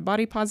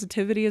 Body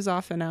positivity is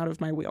often out of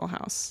my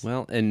wheelhouse.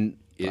 Well, and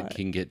it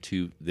can get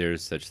to,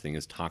 there's such thing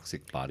as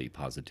toxic body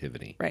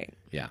positivity. Right.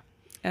 Yeah.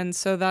 And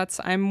so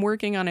I'm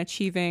working on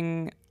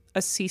achieving a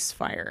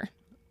ceasefire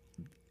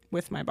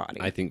with my body.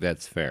 I think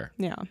that's fair.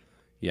 Yeah.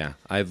 Yeah.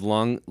 I've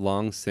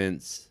long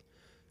since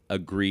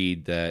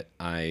agreed that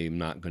I'm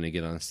not going to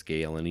get on a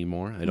scale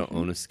anymore. I don't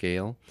own a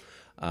scale.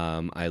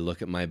 I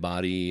look at my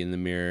body in the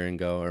mirror and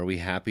go, are we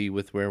happy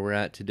with where we're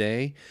at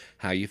today?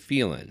 How you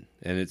feeling?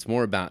 And it's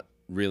more about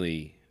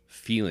really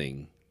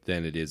feeling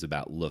than it is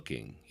about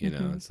looking. You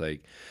know, it's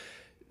like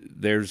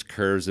there's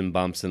curves and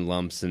bumps and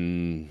lumps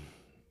and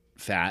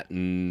fat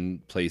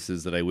and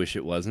places that I wish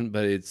it wasn't,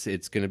 but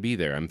it's going to be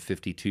there. I'm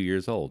 52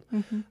 years old.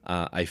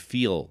 I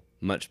feel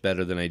much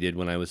better than I did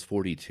when I was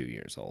 42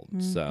 years old.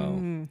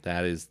 So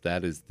that is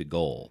the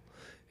goal,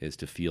 is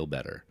to feel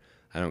better.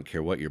 I don't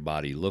care what your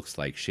body looks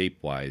like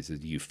shape-wise,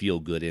 you feel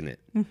good in it.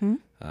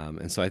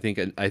 And so I think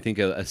a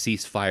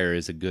ceasefire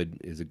is a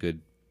good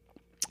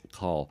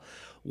call.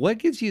 What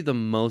gives you the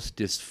most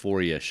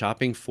dysphoria?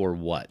 Shopping for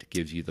what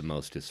gives you the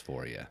most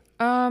dysphoria?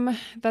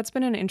 That's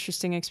been an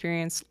interesting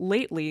experience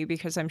lately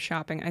because I'm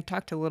shopping. I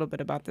talked a little bit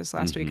about this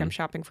last week. I'm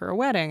shopping for a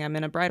wedding. I'm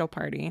in a bridal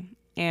party.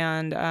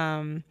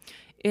 And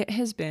It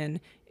has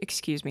been,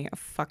 excuse me, a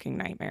fucking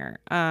nightmare.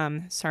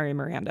 Sorry,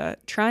 Miranda.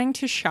 Trying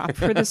to shop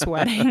for this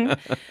wedding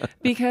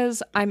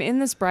because I'm in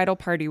this bridal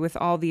party with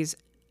all these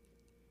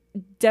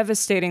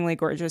devastatingly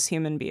gorgeous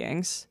human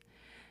beings.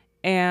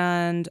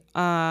 And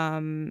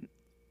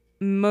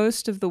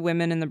most of the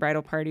women in the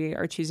bridal party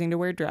are choosing to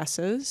wear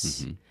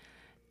dresses.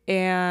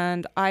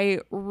 And I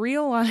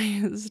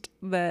realized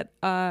that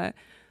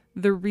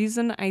the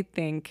reason I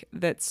think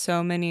that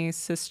so many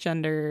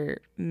cisgender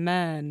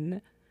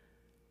men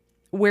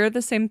wear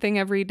the same thing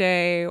every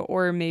day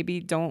or maybe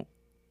don't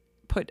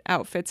put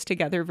outfits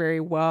together very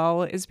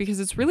well is because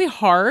it's really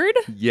hard.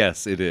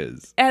 Yes, it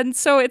is. And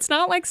so it's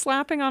not like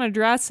slapping on a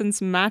dress and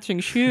some matching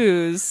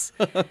shoes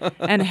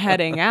and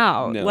heading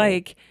out. No.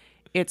 Like,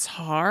 it's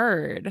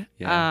hard.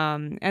 Yeah.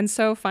 And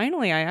so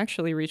finally I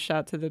actually reached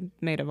out to the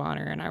maid of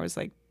honor and I was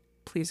like,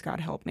 please God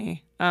help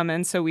me.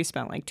 And so we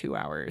spent like 2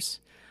 hours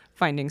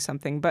finding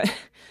something. But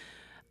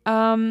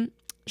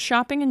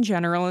shopping in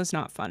general is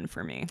not fun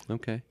for me.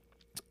 Okay.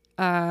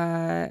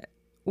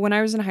 When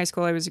I was in high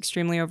school, I was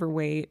extremely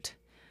overweight,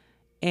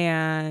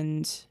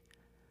 and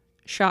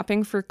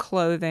shopping for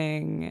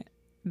clothing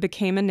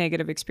became a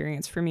negative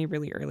experience for me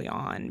really early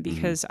on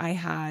because I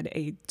had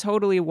a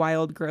totally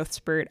wild growth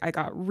spurt. I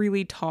got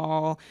really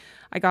tall.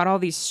 I got all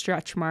these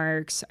stretch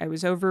marks. I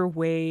was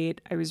overweight.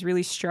 I was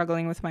really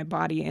struggling with my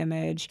body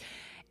image.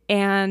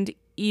 And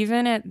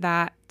even at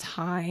that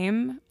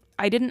time,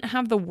 I didn't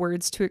have the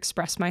words to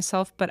express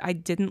myself, but I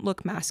didn't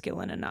look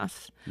masculine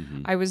enough.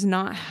 I was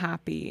not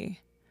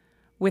happy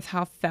with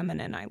how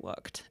feminine I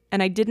looked.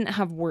 And I didn't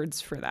have words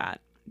for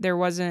that. There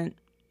weren't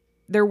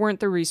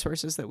the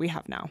resources that we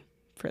have now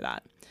for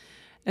that.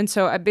 And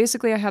so I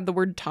had the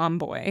word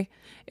tomboy,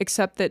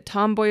 except that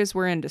tomboys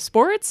were into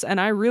sports,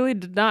 and I really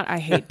did not. I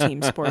hate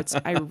team sports.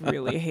 I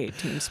really hate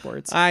team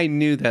sports. I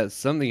knew that's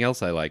something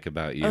else I like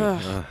about you.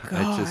 Oh,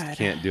 I just God.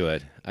 can't do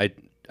it.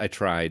 I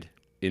tried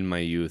in my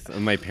youth.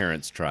 My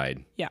parents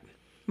tried. Yeah,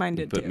 mine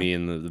did Put too. me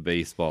in the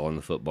baseball and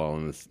the football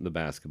and the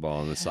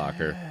basketball and the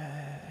soccer.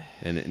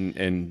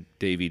 And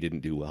Davey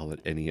didn't do well at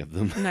any of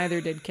them.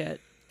 Neither did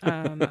Kit.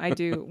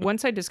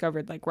 Once I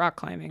discovered like rock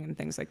climbing and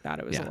things like that,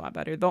 it was a lot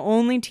better. The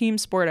only team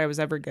sport I was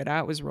ever good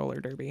at was roller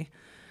derby.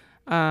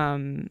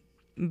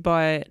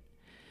 But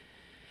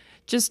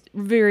just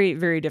very,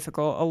 very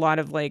difficult. A lot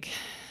of like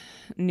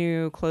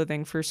new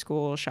clothing for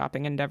school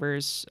shopping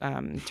endeavors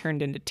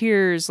turned into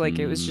tears. Like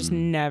it was just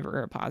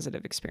never a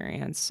positive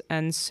experience.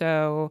 And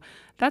so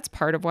that's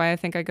part of why I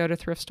think I go to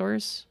thrift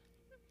stores,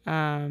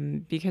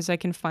 because I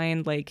can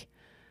find like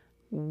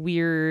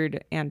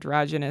weird,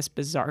 androgynous,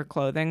 bizarre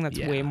clothing that's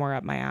way more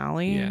up my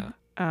alley. Yeah.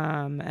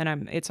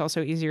 And it's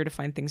also easier to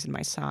find things in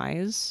my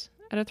size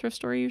at a thrift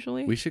store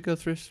usually. We should go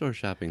thrift store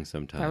shopping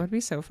sometime. That would be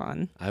so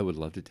fun. I would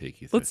love to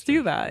take you. Let's do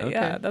store that. shopping.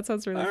 Yeah, Okay. that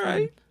sounds really All fun.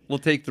 right. We'll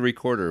take the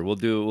recorder. We'll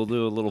do a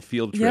little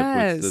field trip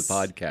with the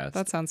podcast.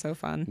 That sounds so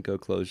fun. Go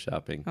clothes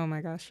shopping. Oh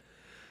my gosh.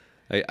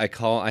 I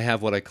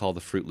have what I call the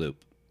Fruit Loop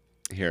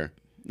here.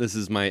 This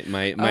is my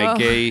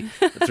gay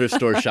thrift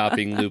store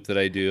shopping loop that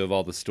I do of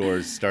all the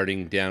stores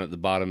starting down at the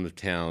bottom of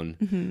town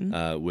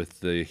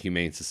with the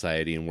Humane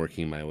Society and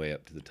working my way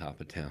up to the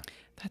top of town.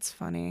 That's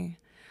funny.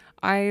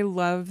 I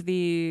love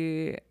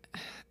the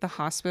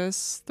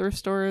hospice thrift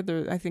store.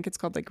 I think it's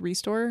called like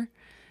Restore.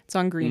 It's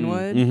on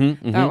Greenwood.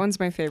 That one's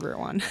my favorite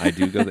one. I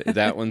do go.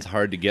 That one's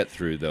hard to get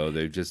through though.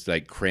 They just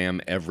like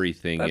cram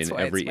everything That's in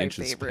why every it's my inch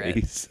favorite.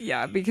 of space.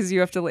 Yeah, because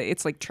you have to.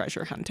 It's like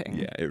treasure hunting.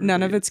 Yeah, it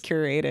None really of it's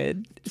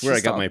curated. It's Where I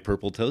just got all- my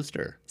purple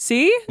toaster.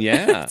 See?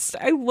 Yeah.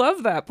 I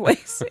love that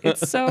place.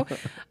 It's so.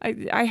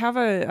 I have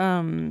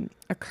a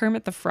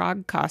Kermit the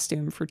Frog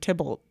costume for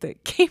Tybalt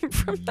that came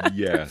from that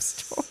Yes.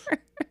 thrift store.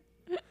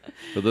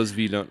 For those of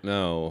you who don't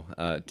know,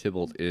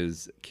 Tybalt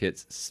is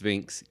Kit's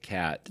Sphinx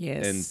cat.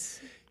 Yes.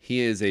 And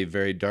he is a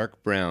very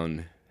dark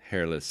brown,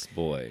 hairless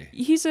boy.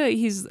 He's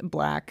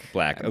black.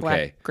 Black, okay.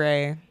 Black,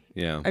 gray.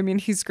 Yeah. I mean,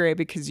 he's gray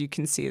because you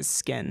can see his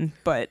skin,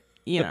 but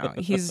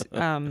he's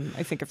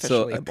I think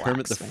So officially a a black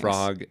Kermit the Sphinx.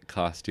 Frog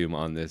costume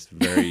on this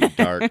very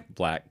dark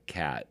black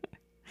cat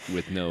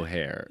with no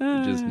hair.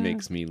 It just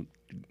makes me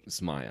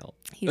smile.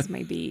 He's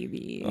my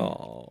baby.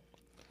 Oh.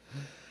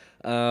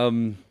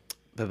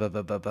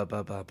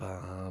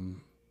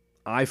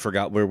 I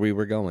forgot where we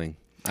were going.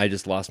 I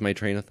just lost my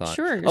train of thought.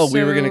 Sure, Oh,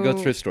 we were going to go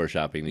so- thrift store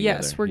shopping together.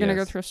 Yes, we're gonna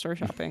go thrift store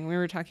shopping. We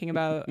were talking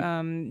about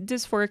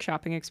dysphoric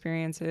shopping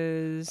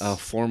experiences. Oh,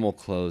 formal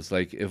clothes.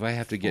 Like if I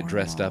have to get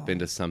dressed up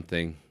into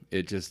something,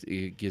 it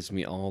gives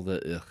me all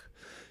the ugh.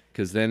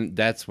 Because then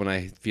that's when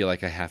I feel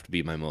like I have to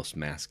be my most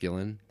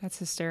masculine. That's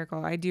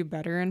hysterical. I do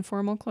better in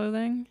formal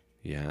clothing,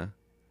 Yeah.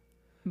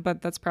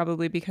 but that's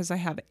probably because I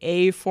have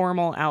a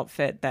formal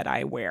outfit that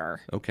I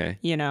wear. Okay.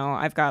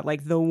 I've got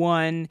like the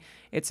one.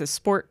 It's a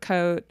sport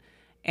coat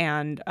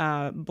and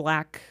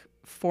black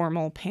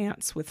formal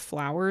pants with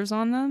flowers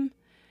on them.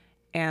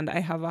 And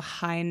I have a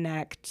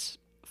high-necked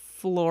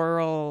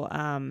floral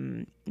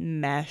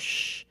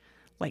mesh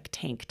like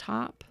tank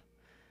top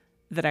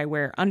that I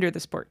wear under the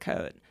sport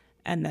coat.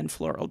 and then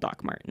floral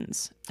Doc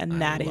Martens. And I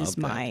that love is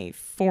that. my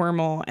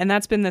formal. And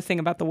that's been the thing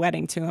about the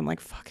wedding too. I'm like,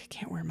 fuck, I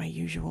can't wear my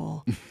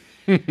usual,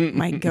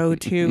 my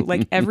go-to.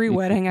 Like every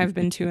wedding I've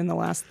been to in the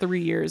last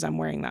 3 years, I'm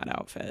wearing that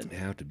outfit. You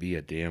have to be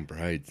a damn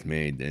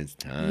bridesmaid this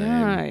time.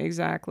 Yeah,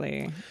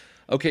 exactly.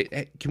 Okay,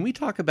 hey, can we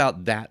talk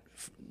about that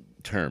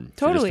term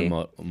Totally.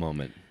 for just a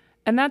moment?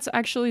 And that's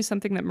actually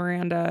something that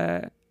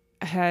Miranda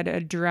had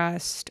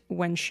addressed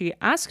when she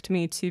asked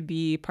me to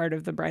be part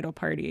of the bridal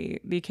party,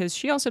 because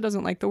she also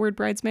doesn't like the word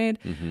bridesmaid.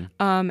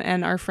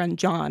 And our friend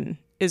John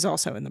is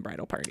also in the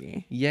bridal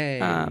party. Yay.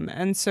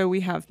 And so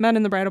we have men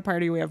in the bridal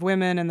party, we have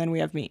women, and then we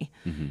have me.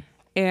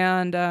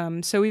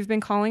 And so we've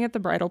been calling it the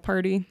bridal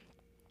party.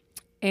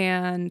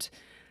 And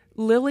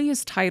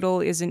Lily's title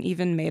isn't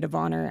even maid of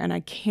honor, and I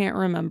can't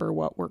remember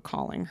what we're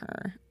calling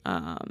her.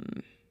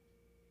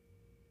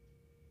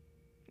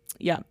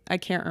 Yeah, I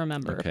can't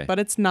remember. Okay. But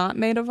it's not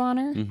maid of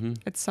honor.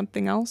 It's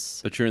something else.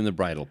 But you're in the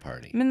bridal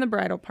party. I'm in the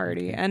bridal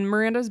party, and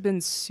Miranda's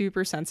been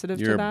super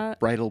sensitive You're to that. a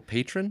bridal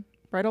patron?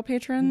 Bridal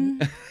patron?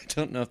 I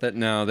don't know if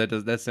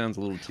that sounds a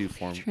little too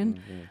formal.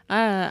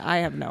 I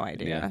have no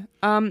idea.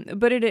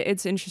 But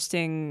it's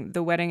interesting.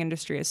 The wedding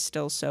industry is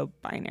still so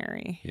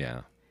binary.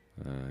 Yeah.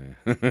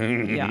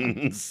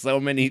 Yeah. So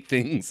many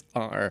things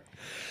are.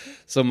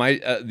 So my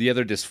the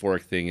other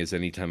dysphoric thing is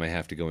anytime I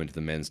have to go into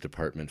the men's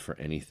department for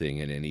anything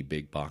in any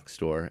big box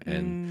store,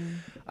 and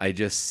I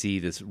just see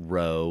this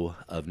row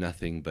of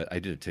nothing but, I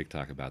did a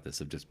TikTok about this,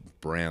 of just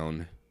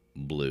brown,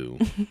 blue,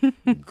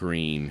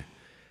 green,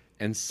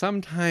 and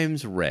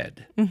sometimes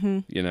red.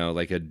 You know,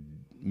 like a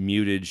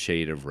muted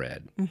shade of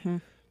red.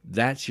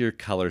 That's your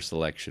color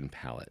selection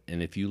palette.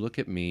 And if you look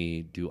at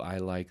me, do I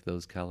like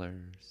those colors?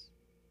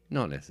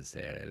 Not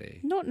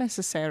necessarily. Not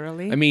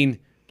necessarily. I mean,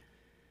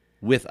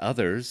 with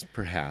others,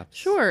 perhaps.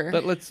 Sure.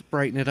 But let's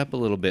brighten it up a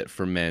little bit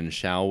for men,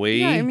 shall we?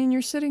 Yeah, I mean,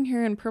 you're sitting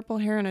here in purple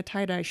hair and a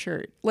tie-dye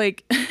shirt.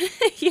 Like,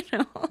 you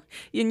know,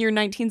 in your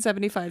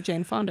 1975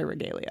 Jane Fonda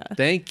regalia.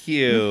 Thank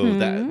you.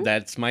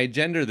 That's my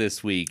gender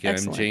this week.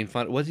 Excellent. I'm Jane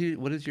Fonda.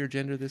 What is your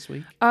gender this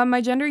week? My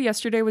gender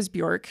yesterday was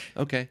Bjork.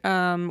 Okay.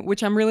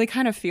 Which I'm really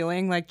kind of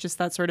feeling like just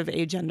that sort of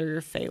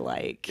agender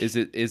Faye-like. Is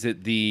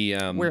it the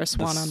Wear a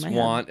swan the on my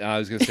swan? I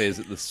was gonna say, is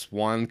it the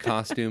swan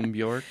costume,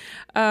 Bjork?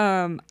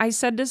 I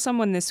said to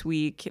someone this week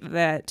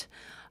that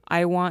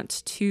I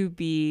want to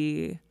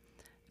be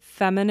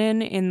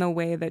feminine in the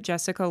way that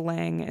Jessica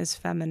Lange is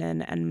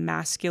feminine, and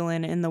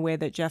masculine in the way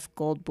that Jeff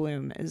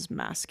Goldblum is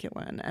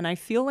masculine. And I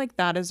feel like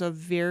that is a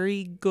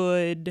very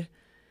good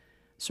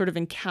sort of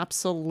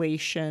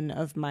encapsulation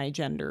of my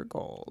gender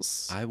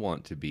goals. I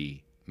want to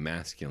be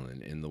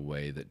masculine in the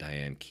way that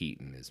Diane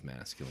Keaton is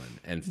masculine,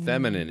 and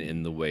feminine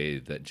in the way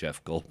that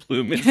Jeff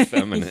Goldblum is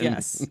feminine.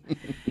 Yes.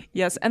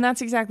 Yes. And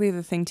that's exactly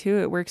the thing, too.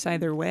 It works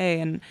either way.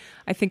 And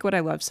I think what I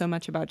love so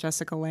much about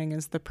Jessica Lange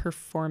is the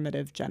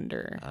performative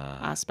gender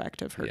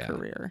aspect of her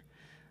career.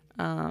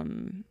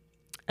 And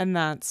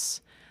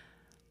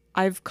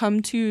I've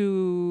come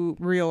to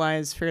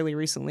realize fairly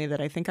recently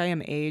that I think I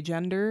am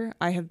agender.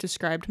 I have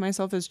described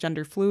myself as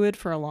gender fluid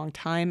for a long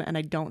time, and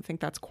I don't think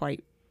that's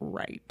quite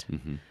right.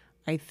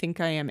 I think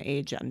I am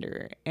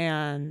agender.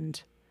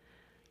 And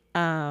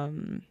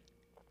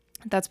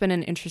that's been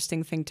an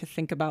interesting thing to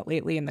think about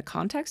lately in the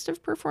context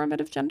of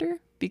performative gender,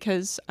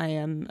 because I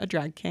am a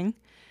drag king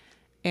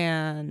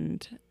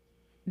and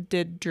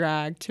did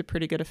drag to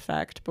pretty good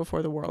effect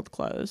before the world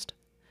closed.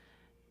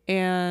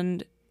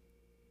 And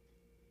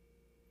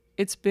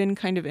it's been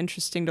kind of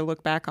interesting to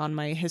look back on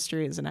my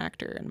history as an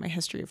actor and my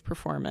history of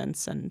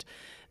performance and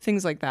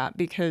things like that,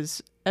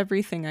 because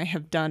everything I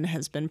have done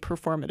has been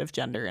performative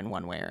gender in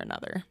one way or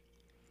another.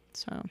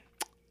 So,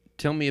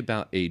 Tell me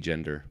about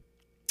agender.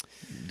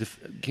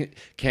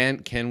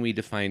 Can we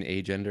define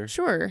agender?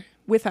 sure,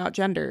 without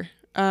gender.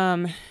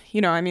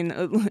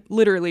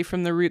 Literally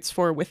from the roots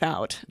for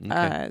without.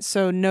 Okay.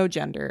 So no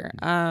gender.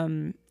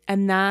 And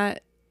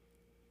that,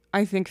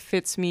 I think,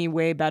 fits me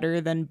way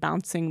better than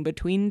bouncing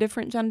between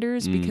different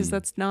genders, because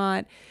that's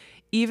not,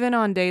 even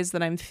on days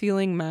that I'm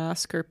feeling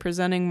masc or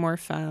presenting more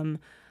femme,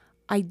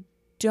 I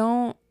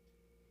don't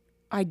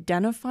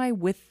identify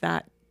with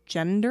that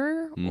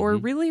gender or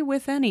really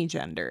with any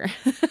gender.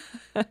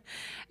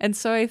 And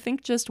so I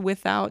think just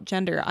without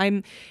gender,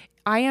 I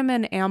am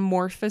an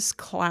amorphous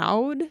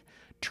cloud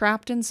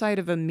trapped inside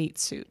of a meat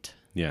suit.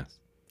 Yes.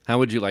 How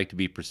would you like to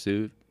be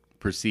perceived?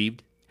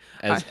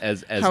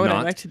 As How would not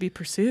I like to be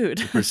pursued?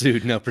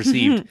 pursued? No,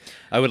 perceived.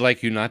 I would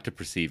like you not to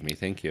perceive me.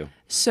 Thank you.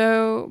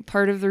 So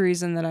part of the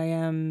reason that I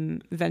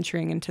am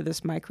venturing into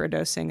this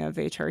microdosing of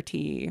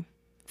HRT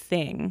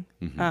thing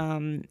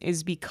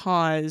is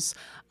because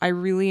I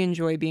really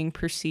enjoy being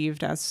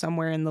perceived as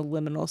somewhere in the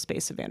liminal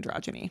space of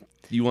androgyny.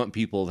 You want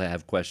people to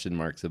have question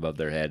marks above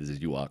their heads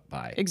as you walk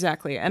by.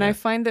 Exactly. And I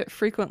find that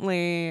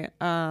frequently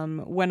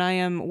when I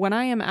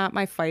am at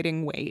my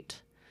fighting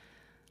weight,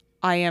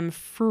 I am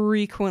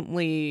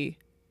frequently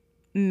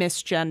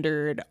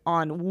misgendered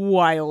on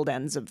wild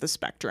ends of the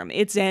spectrum.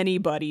 It's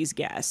anybody's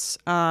guess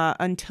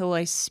until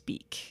I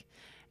speak.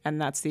 And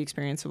that's the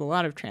experience of a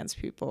lot of trans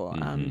people,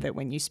 that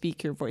when you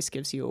speak, your voice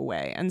gives you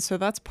away. And so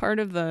that's part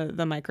of the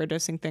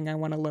microdosing thing. I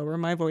want to lower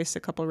my voice a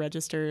couple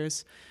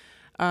registers.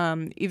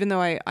 Even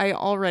though I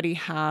already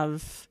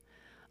have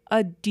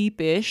a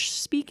deepish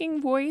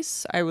speaking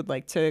voice, I would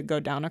like to go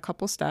down a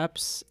couple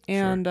steps.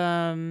 And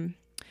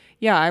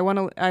I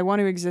want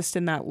to exist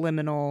in that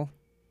liminal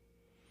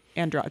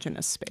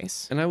androgynous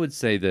space. And I would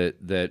say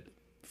that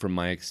from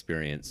my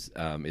experience,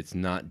 it's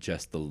not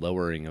just the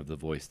lowering of the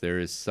voice. There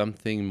is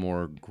something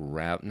more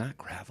not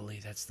gravelly,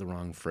 that's the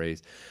wrong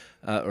phrase,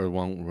 or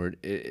wrong word.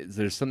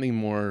 There's something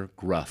more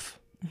gruff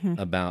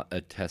about a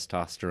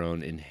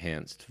testosterone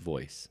enhanced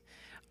voice.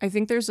 I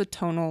think there's a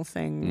tonal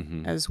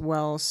thing as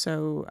well.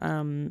 So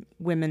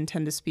women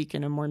tend to speak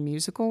in a more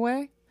musical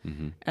way.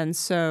 And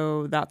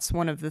so that's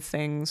one of the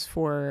things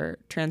for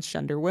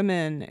transgender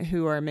women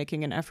who are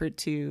making an effort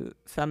to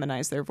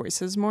feminize their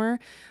voices more,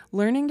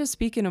 learning to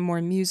speak in a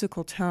more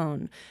musical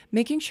tone,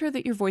 making sure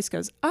that your voice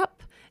goes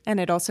up and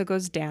it also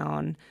goes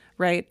down,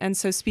 right? And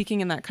so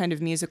speaking in that kind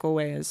of musical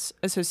way is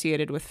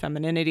associated with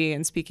femininity,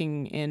 and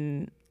speaking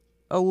in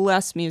a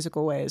less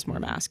musical way is more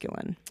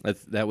masculine.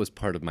 That was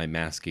part of my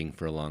masking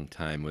for a long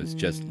time, was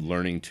just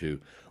learning to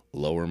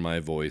lower my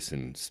voice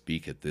and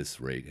speak at this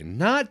rate and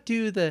not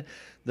do the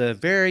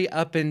very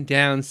up and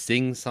down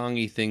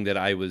sing-songy thing that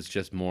I was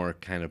just more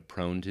kind of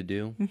prone to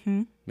do.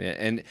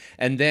 Yeah,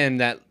 and then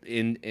that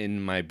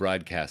in my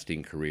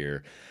broadcasting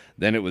career,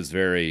 then it was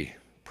very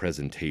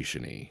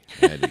presentation-y.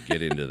 I had to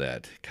get into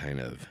that kind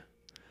of,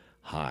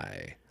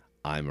 hi,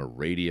 I'm a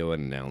radio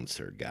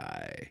announcer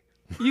guy.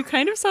 You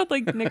kind of sound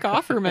like Nick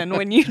Offerman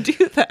when you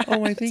do that.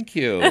 Oh, I thank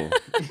you.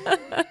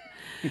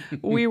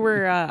 We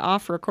were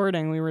off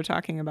recording. We were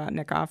talking about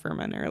Nick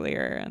Offerman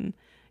earlier, and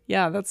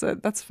yeah,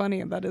 that's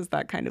funny. That is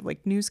that kind of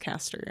like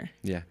newscaster.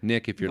 Yeah,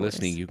 Nick, if you're voice.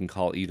 listening, you can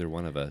call either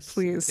one of us,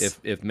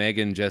 please. If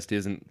Megan just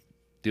isn't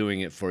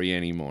doing it for you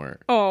anymore.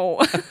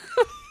 Oh.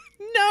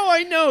 No,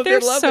 I know They're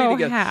lovely so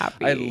together.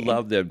 happy. I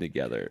love them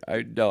together.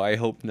 I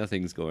hope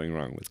nothing's going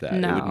wrong with that.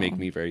 No. It would make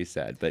me very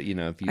sad. But you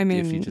know, if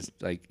you just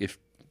like if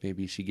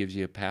maybe she gives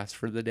you a pass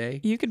for the day,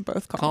 you could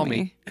both call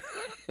me.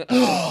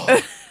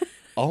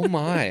 Oh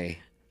my.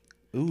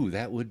 Ooh,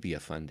 that would be a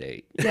fun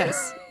date.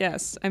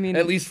 Yes. I mean,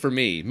 at least for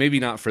me. Maybe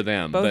not for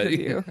them. Both of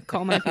you.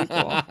 Call my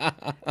people.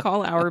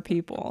 Call our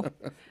people.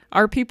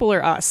 Our people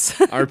are us.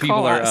 Our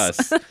people are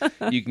us.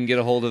 You can get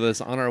a hold of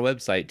us on our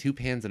website,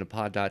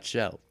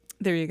 twopansinapod.show.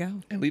 There you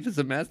go. And leave us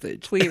a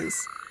message.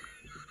 Please.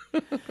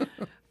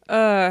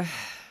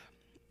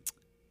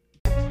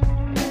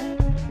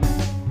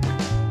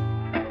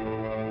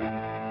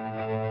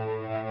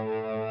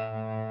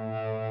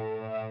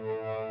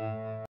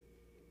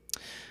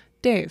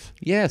 Dave.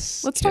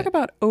 Yes. Let's talk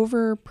about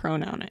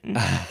overpronouning.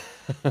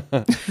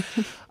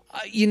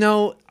 You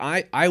know,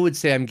 I would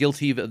say I'm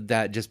guilty of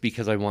that just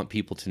because I want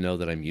people to know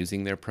that I'm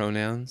using their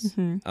pronouns.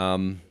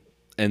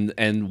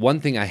 And one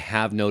thing I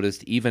have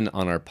noticed even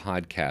on our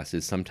podcast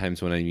is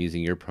sometimes when I'm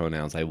using your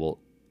pronouns, I will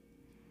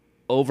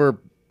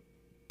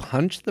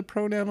punch the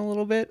pronoun a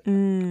little bit.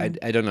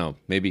 I don't know.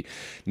 Maybe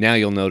now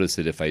you'll notice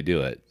it if I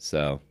do it.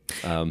 So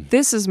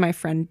this is my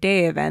friend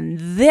Dave, and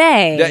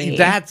they.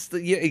 That's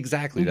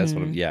exactly. That's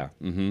what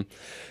I'm.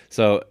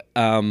 So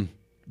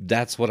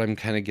that's what I'm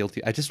kind of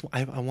guilty.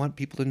 I want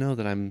people to know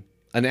that I'm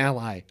an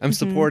ally. I'm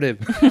supportive.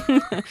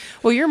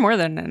 Well, you're more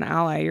than an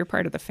ally. You're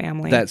part of the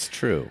family. That's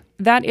true.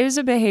 That is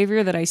a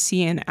behavior that I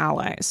see in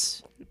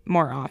allies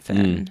more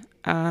often.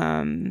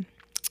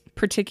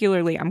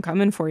 Particularly, I'm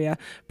coming for you,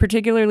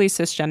 particularly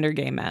cisgender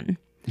gay men,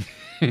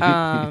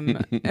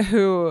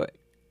 who,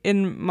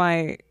 in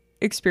my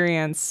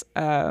experience,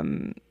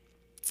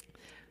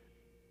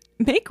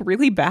 make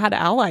really bad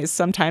allies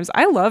sometimes.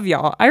 I love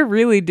y'all. I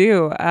really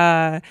do.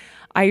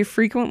 I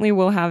frequently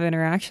will have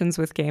interactions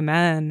with gay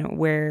men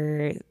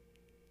where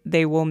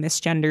they will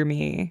misgender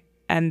me,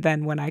 and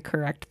then when I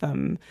correct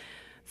them,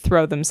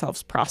 throw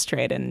themselves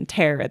prostrate and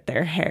tear at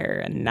their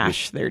hair and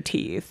gnash their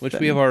teeth. Which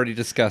we have already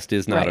discussed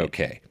is not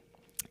okay.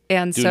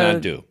 And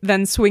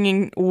then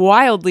swinging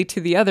wildly to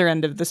the other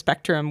end of the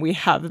spectrum, we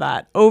have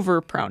that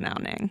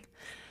overpronouning.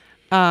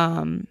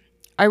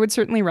 I would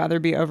certainly rather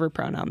be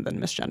overpronounced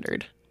than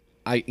misgendered.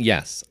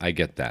 Yes, I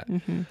get that.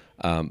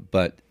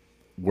 But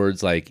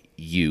words like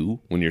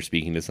you, when you're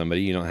speaking to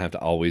somebody, you don't have to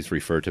always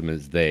refer to them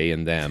as they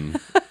and them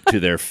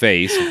to their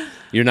face.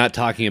 You're not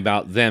talking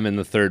about them in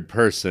the third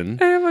person.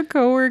 I have a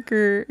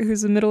coworker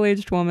who's a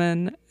middle-aged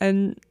woman,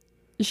 and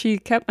she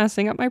kept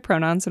messing up my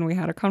pronouns, and we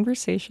had a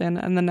conversation.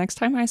 And the next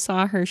time I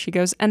saw her, she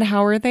goes, "And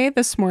how are they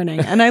this morning?"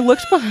 And I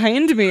looked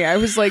behind me. I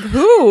was like,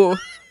 who?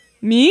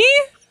 Me?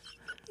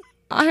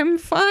 I'm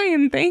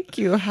fine, thank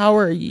you. How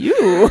are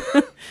you?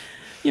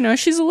 You know,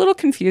 she's a little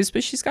confused,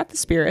 but she's got the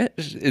spirit.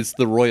 It's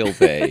the royal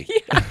they.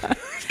 Yeah.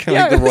 It's kind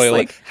of like the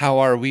royal, how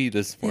are we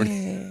this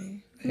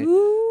morning?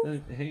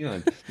 Hey, hang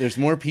on. There's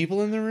more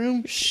people in the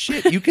room?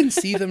 Shit, you can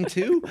see them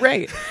too?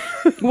 Right.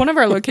 One of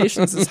our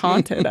locations is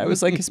haunted. I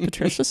was like, is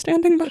Patricia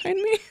standing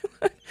behind me?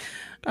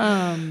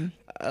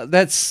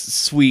 That's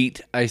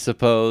sweet, I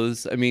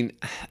suppose. I mean,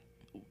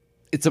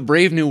 it's a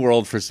brave new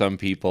world for some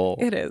people.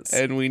 It is.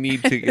 And we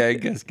need to, I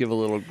guess, give a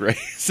little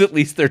grace. At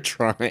least they're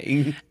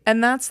trying.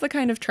 And that's the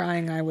kind of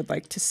trying I would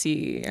like to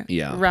see.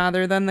 Yeah.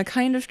 Rather than the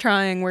kind of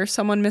trying where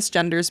someone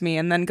misgenders me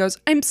and then goes,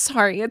 I'm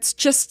sorry, it's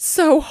just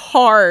so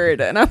hard.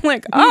 And I'm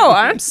like, oh,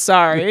 I'm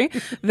sorry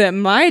that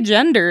my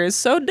gender is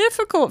so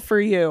difficult for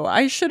you.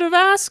 I should have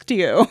asked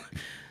you.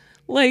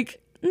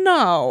 Like,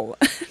 no.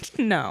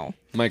 No.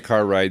 My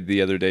car ride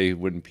the other day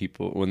when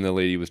the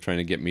lady was trying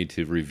to get me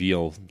to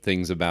reveal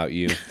things about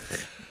you.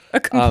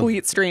 A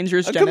complete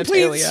stranger's genitalia.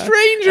 Complete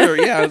stranger.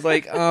 Yeah, I was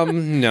like,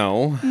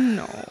 no.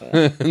 No.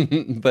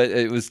 But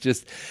it was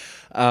just,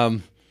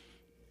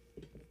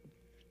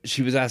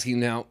 she was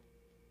asking now,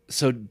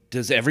 so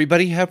does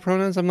everybody have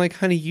pronouns? I'm like,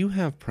 honey, you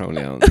have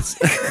pronouns.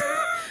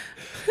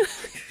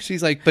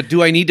 She's like, but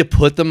do I need to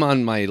put them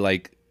on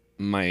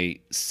my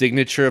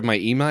signature of my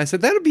email? I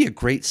said, that'd be a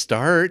great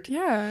start.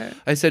 Yeah.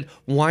 I said,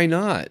 why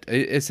not?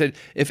 I said,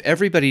 if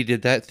everybody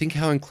did that, think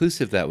how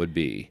inclusive that would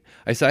be.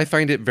 I said, I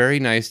find it very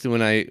nice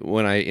when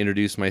I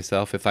introduce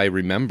myself, if I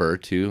remember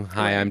to,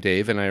 hi, I'm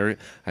Dave, and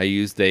I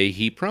use they,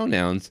 he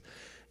pronouns,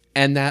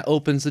 and that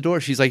opens the door.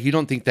 She's like, you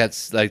don't think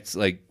that's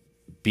like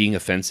being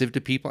offensive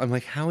to people? I'm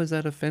like, how is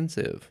that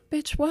offensive?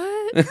 Bitch,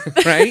 what?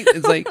 Right?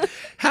 It's like,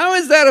 how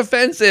is that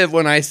offensive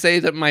when I say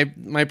that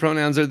my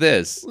pronouns are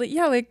this?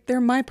 Yeah, like they're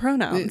my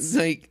pronouns. It's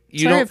like,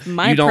 if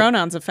my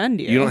pronouns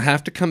offend you. You don't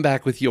have to come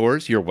back with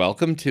yours. You're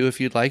welcome to if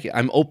you'd like.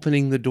 I'm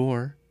opening the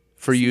door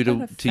for you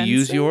to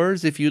use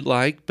yours if you'd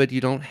like, but you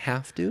don't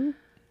have to.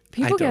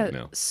 People get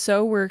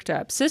so worked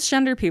up.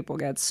 Cisgender people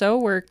get so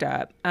worked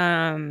up.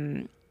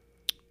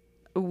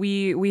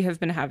 We have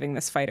been having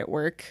this fight at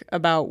work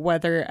about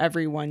whether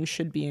everyone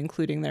should be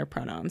including their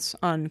pronouns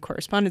on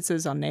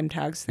correspondences, on name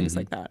tags, things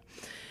like that.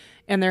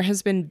 And there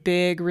has been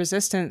big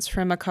resistance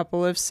from a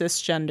couple of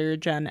cisgender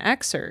Gen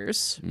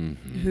Xers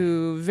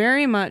who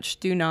very much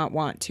do not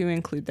want to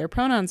include their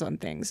pronouns on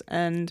things.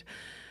 And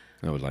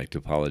I would like to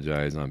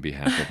apologize on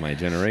behalf of my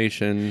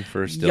generation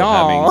for still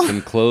having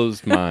some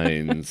closed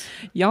minds.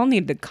 Y'all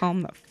need to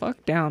calm the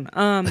fuck down.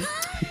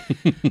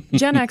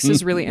 Gen X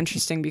is really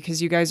interesting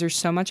because you guys are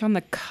so much on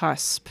the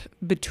cusp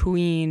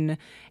between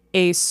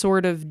a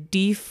sort of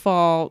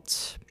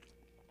default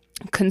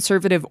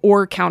conservative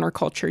or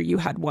counterculture. You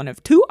had one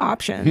of two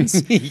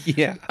options.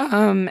 Yeah.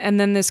 And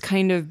then this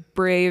kind of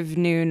brave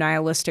new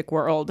nihilistic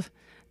world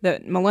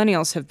that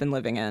millennials have been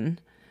living in.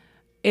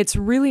 It's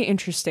really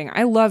interesting.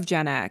 I love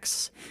Gen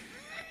X.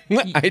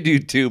 I do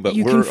too, but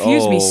you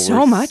confuse me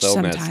so much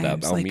sometimes. Messed up.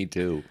 Oh, me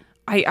too.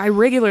 I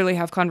regularly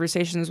have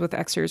conversations with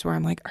Xers where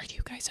I'm like, are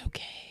you guys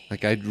okay?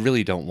 Like, I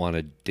really don't want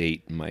to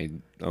date my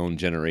own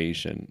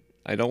generation.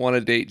 I don't want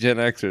to date Gen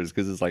Xers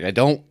because it's like, I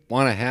don't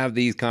want to have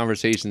these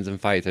conversations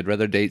and fights. I'd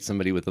rather date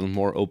somebody with a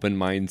more open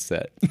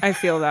mindset. I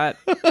feel that.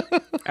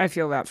 I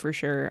feel that for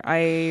sure.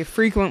 I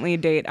frequently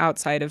date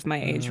outside of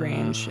my age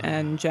range,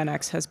 and Gen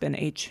X has been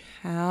a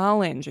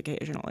challenge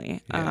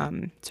occasionally. Yeah.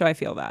 So I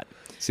feel that.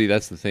 See,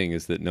 that's the thing,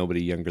 is that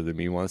nobody younger than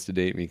me wants to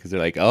date me because they're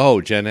like, oh,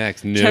 Gen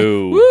X,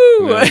 no.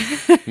 Woo!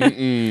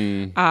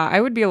 No.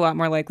 I would be a lot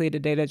more likely to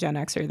date a Gen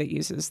Xer that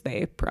uses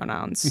they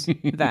pronouns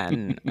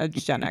than a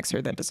Gen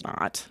Xer that does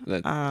not.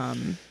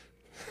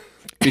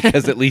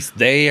 Because at least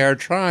they are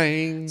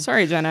trying.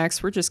 Sorry, Gen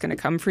X, we're just going to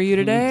come for you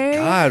today.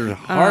 God,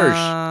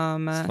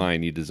 harsh. It's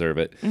fine, you deserve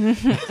it.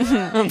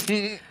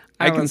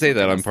 I can say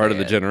that I'm part of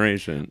the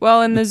generation.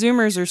 Well, and the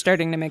Zoomers are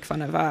starting to make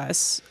fun of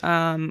us,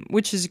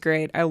 which is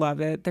great. I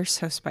love it. They're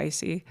so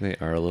spicy. They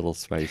are a little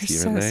spicy,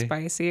 They're aren't so they?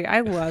 spicy.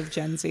 I love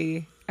Gen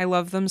Z. I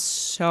love them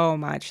so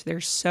much. They're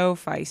so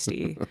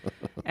feisty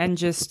and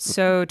just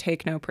so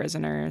take no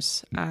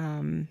prisoners.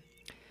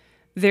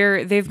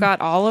 They've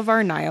got all of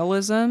our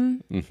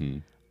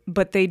nihilism,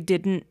 but they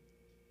didn't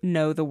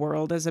know the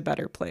world as a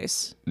better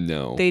place.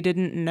 No. They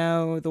didn't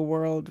know the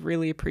world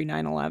really pre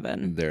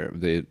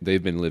 9/11.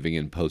 They've been living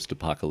in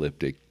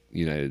post-apocalyptic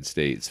United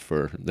States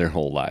for their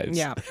whole lives.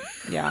 Yeah.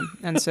 Yeah.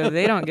 And so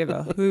they don't give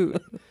a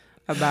hoot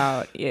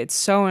about it. It's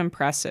so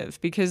impressive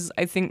because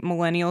I think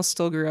millennials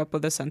still grew up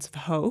with a sense of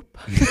hope.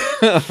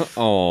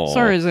 Oh.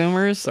 Sorry,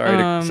 Zoomers.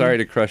 Sorry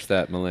to crush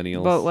that,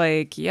 millennials. But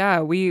like,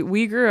 yeah,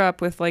 we grew up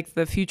with like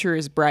the future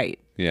is bright.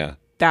 Yeah.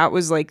 That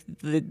was like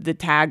the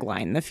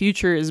tagline, the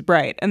future is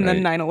bright. And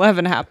then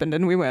 9/11 happened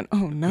and we went,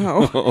 oh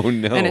no. Oh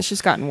no. And it's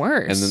just gotten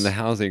worse. And then the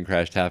housing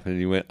crash happened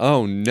and you went,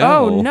 oh no.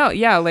 Oh no.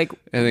 Yeah. Like,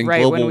 and then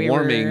global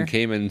warming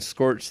came and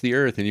scorched the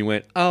earth and you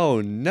went,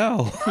 oh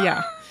no.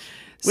 Yeah.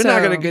 We're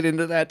not going to get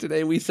into that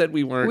today. We said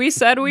we weren't. We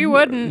said we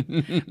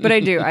wouldn't. But I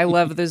do. I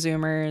love the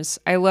Zoomers.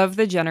 I love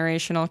the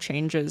generational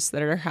changes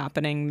that are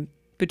happening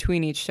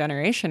between each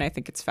generation. I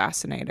think it's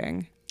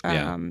fascinating.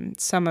 Yeah.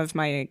 Some of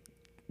my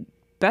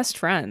best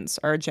friends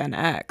are Gen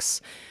X,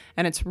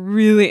 and it's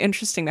really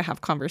interesting to have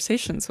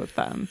conversations with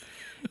them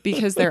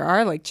because there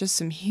are like just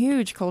some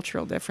huge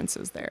cultural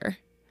differences there.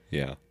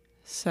 Yeah.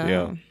 So.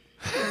 Yeah.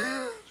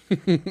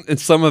 And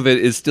some of it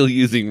is still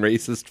using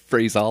racist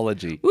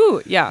phraseology.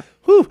 Ooh, yeah.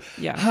 Whew.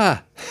 Yeah.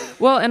 Ha.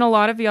 Well, and a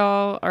lot of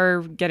y'all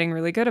are getting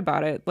really good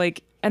about it.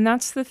 Like, and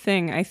that's the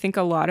thing. I think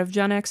a lot of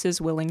Gen X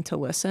is willing to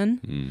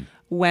listen.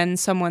 when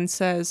someone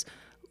says,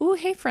 "Ooh,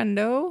 hey,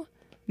 friendo,"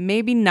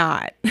 maybe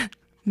not.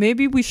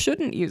 Maybe we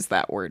shouldn't use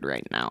that word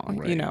right now,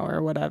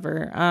 or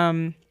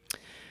whatever.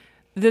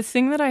 The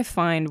thing that I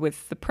find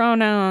with the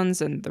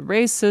pronouns and the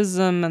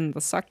racism and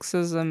the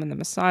sexism and the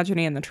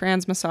misogyny and the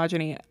trans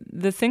misogyny,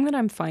 the thing that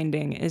I'm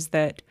finding is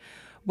that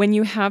when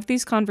you have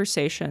these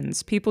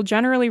conversations, people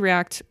generally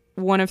react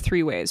one of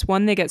three ways.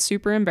 One, they get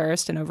super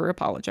embarrassed and over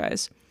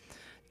apologize.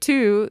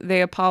 Two,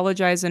 they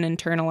apologize and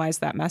internalize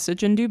that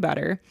message and do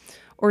better.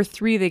 Or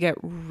three, they get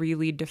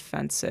really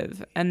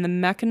defensive. And the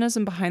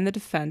mechanism behind the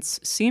defense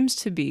seems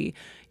to be,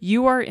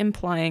 you are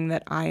implying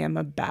that I am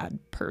a bad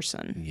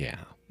person. Yeah.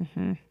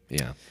 Mm-hmm.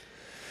 Yeah.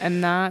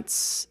 And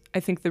that's, I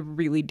think, the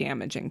really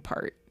damaging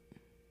part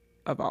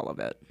of all of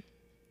it.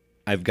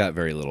 I've got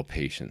very little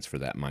patience for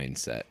that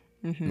mindset.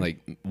 Mm-hmm.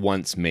 Like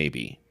once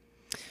maybe.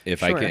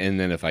 If I Sure. can, and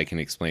then if I can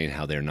explain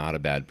how they're not a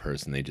bad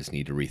person, they just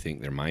need to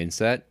rethink their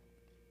mindset.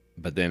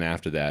 But then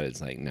after that,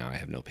 it's like, no, I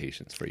have no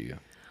patience for you.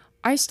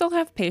 I still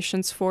have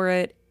patience for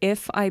it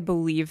if I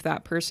believe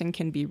that person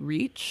can be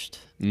reached.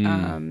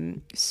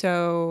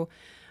 So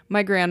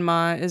my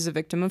grandma is a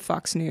victim of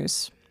Fox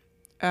News,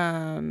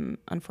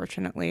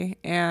 unfortunately.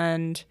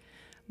 And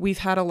we've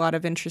had a lot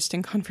of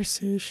interesting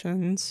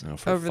conversations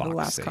over the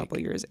last couple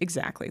of years.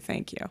 Exactly.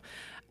 Thank you.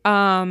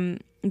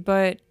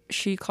 But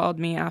she called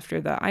me after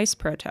the ICE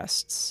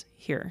protests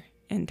here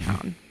in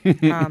town.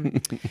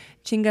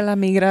 Chinga la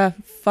migra,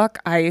 fuck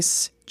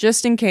ICE.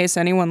 Just in case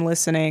anyone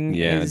listening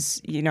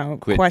is,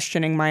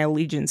 questioning my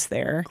allegiance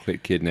there.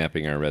 Quit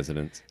kidnapping our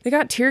residents. They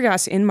got tear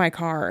gas in my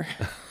car.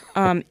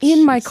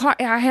 In my car.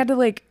 I had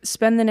to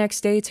spend the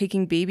next day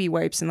taking baby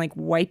wipes and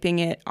wiping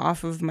it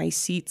off of my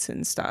seats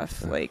and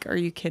stuff. Are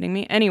you kidding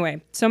me?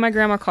 Anyway, so my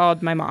grandma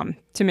called my mom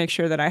to make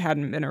sure that I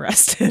hadn't been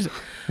arrested,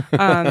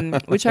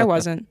 which I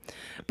wasn't.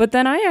 But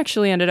then I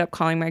actually ended up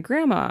calling my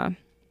grandma,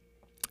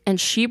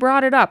 and she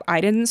brought it up.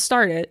 I didn't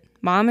start it.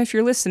 Mom, if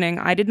you're listening,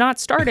 I did not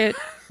start it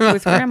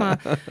with grandma,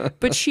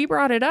 but she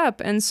brought it up.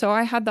 And so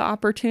I had the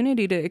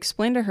opportunity to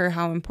explain to her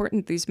how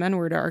important these men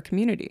were to our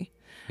community.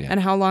 Yeah.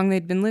 And how long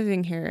they'd been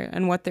living here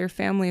and what their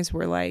families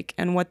were like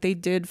and what they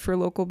did for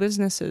local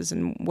businesses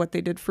and what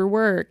they did for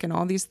work and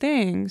all these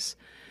things.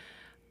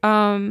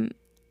 And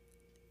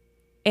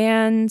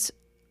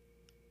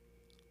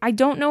I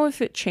don't know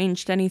if it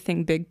changed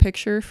anything big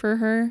picture for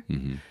her,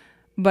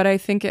 but I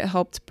think it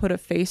helped put a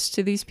face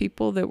to these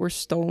people that were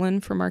stolen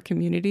from our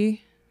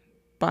community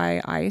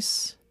by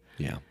ICE.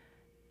 Yeah.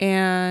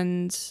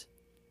 And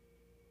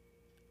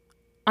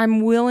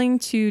I'm willing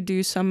to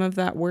do some of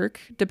that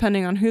work,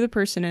 depending on who the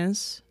person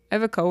is. I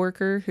have a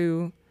coworker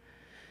who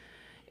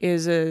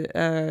is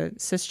a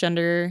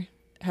cisgender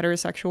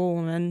heterosexual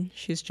woman.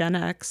 She's Gen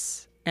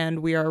X,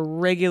 and we are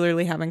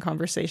regularly having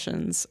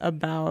conversations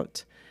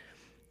about,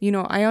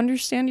 I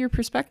understand your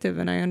perspective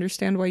and I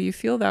understand why you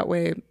feel that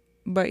way,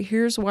 but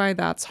here's why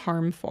that's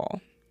harmful.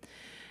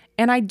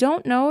 And I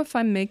don't know if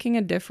I'm making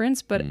a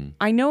difference, but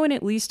I know in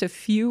at least a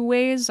few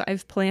ways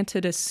I've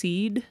planted a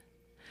seed.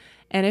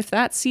 And if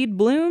that seed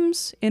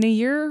blooms in a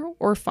year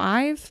or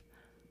 5,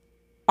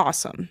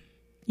 awesome,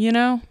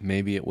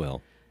 Maybe it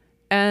will.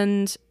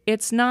 And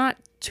it's not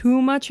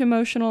too much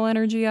emotional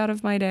energy out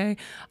of my day.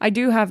 I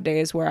do have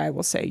days where I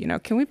will say,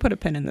 can we put a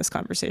pin in this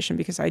conversation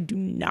because I do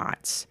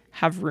not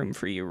have room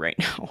for you right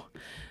now.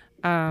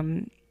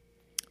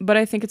 But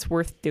I think it's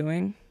worth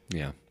doing.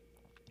 Yeah.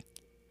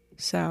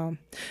 So,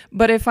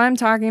 but if I'm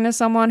talking to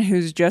someone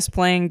who's just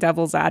playing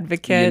devil's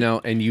advocate,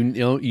 and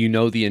you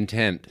know the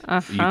intent,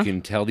 you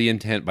can tell the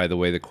intent by the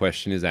way the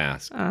question is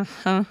asked.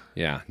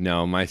 Yeah,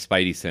 no, my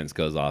spidey sense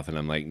goes off, and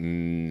I'm like,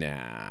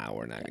 nah,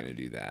 we're not going to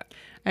do that.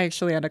 I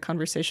actually had a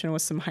conversation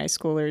with some high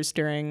schoolers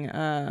during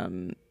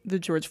the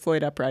George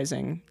Floyd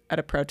uprising at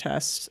a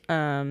protest.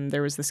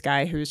 There was this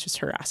guy who was just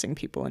harassing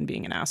people and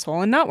being an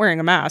asshole and not wearing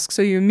a mask,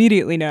 so you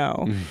immediately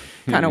know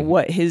kind of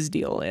what his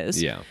deal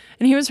is. Yeah.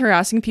 And he was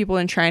harassing people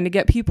and trying to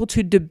get people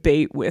to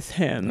debate with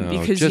him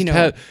because,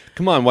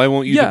 come on, why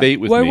won't you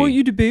debate with me? Why won't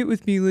you debate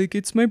with me?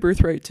 It's my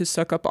birthright to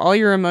suck up all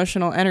your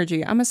emotional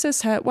energy. I'm a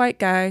cis-het white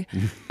guy.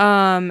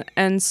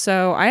 And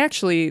so I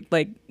actually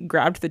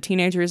grabbed the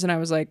teenagers and I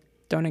was like,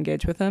 don't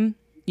engage with him.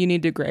 You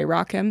need to gray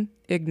rock him,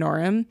 ignore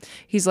him.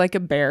 He's like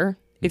a bear.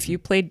 If you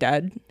play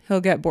dead,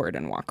 he'll get bored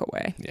and walk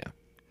away. Yeah.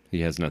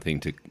 He has nothing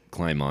to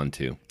climb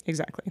onto.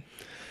 Exactly.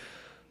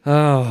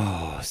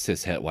 Oh,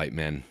 cis-het white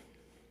men.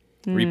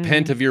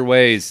 Repent of your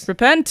ways.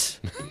 Repent.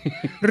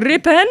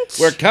 Repent.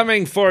 We're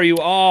coming for you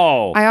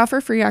all. I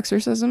offer free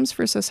exorcisms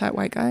for cis-het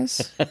white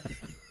guys.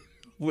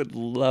 Would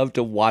love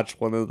to watch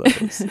one of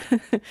those.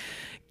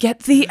 Get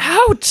thee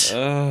out.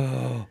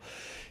 Oh.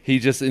 He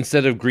just,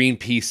 instead of green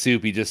pea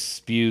soup, he just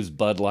spews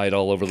Bud Light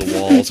all over the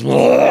walls.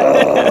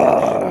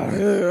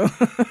 Oh,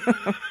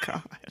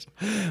 God.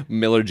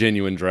 Miller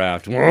Genuine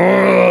Draft.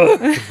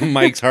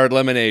 Mike's Hard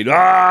Lemonade.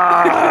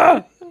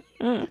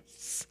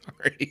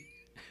 Sorry.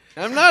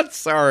 I'm not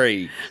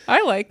sorry.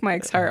 I like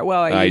Mike's Hard.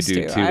 Well, I used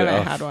do to. Too. I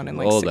haven't had one in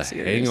 6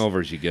 years. The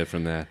hangovers you get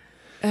from that.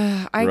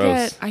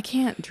 I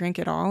can't drink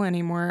it all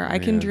anymore. I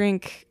can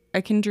drink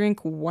I can drink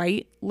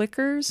white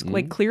liquors,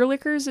 like clear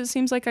liquors. It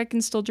seems like I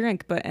can still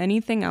drink, but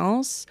anything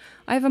else,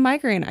 I have a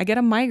migraine. I get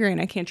a migraine.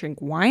 I can't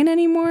drink wine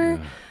anymore.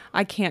 Yeah.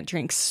 I can't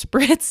drink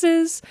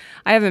spritzes.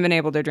 I haven't been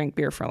able to drink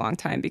beer for a long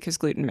time because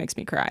gluten makes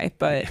me cry,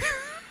 but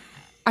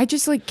I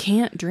just like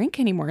can't drink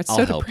anymore. It's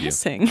so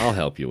depressing. I'll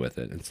help you with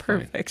it. It's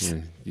perfect.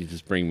 Fine. You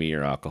just bring me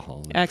your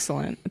alcohol.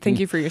 Excellent.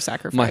 Thank you for your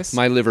sacrifice.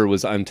 My liver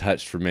was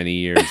untouched for many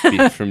years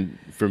from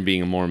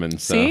being a Mormon.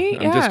 So See?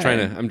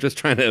 I'm just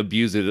trying to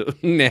abuse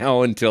it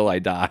now until I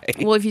die.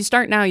 Well, if you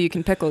start now, you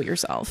can pickle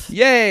yourself.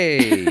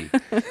 Yay!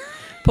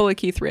 Pull a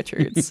Keith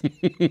Richards.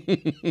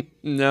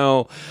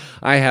 No,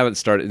 I haven't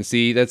started. And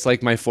see, that's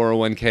like my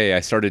 401k. I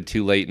started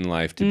too late in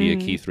life to be a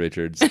Keith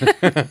Richards.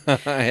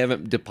 I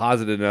haven't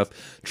deposited enough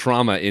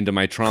trauma into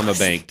my trauma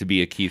bank to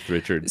be a Keith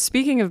Richards.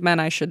 Speaking of men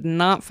I should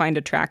not find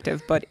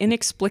attractive, but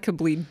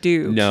inexplicably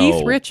do. No,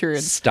 Keith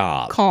Richards.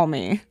 Stop. Call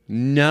me.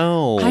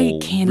 No. I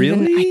can't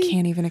really?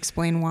 even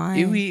explain why.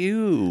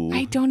 Ew.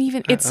 I don't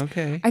even. It's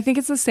okay. I think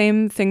it's the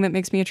same thing that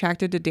makes me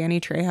attracted to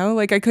Danny Trejo.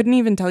 Like I couldn't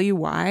even tell you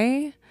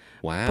why.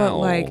 Wow. But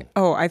like,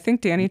 I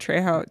think Danny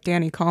Trejo,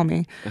 Danny, call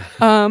me.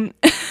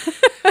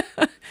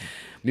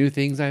 New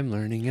things I'm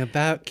learning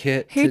about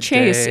Kit Hey,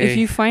 today. Chase, if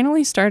you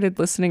finally started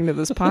listening to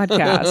this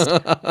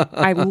podcast,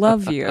 I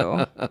love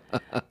you.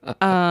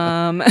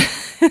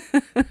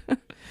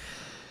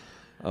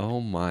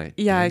 Oh my.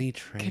 Yeah. Danny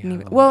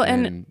Trejo. Well,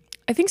 and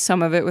I think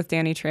some of it with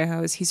Danny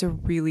Trejo is he's a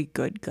really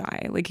good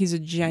guy. Like he's a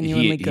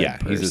genuinely good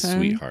person. Yeah, he's a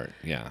sweetheart.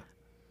 Yeah.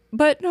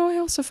 But no, I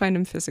also find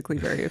him physically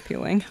very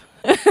appealing.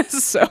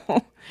 So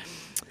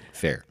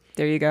fair.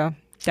 There you go.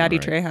 Daddy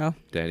Trejo.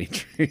 Daddy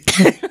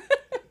Trejo.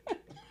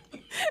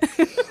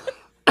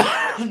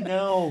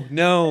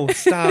 No,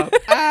 stop.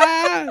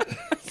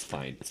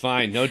 It's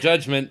fine. No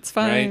judgment. It's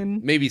fine.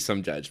 Right? Maybe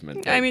some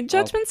judgment. I mean,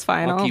 judgment's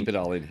fine. I'll keep it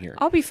all in here.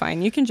 I'll be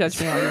fine. You can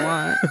judge me all you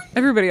want.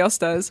 Everybody else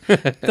does.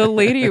 The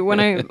lady, when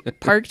I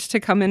parked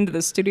to come into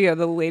the studio,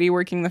 the lady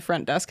working the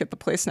front desk at the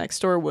place next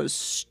door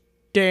was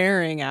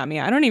staring at me.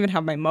 I don't even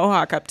have my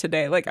mohawk up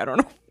today. Like, I don't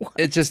know what.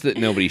 It's just that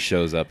nobody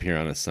shows up here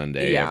on a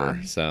Sunday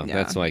ever. So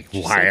that's like,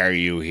 why are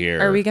you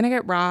here? Are we going to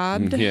get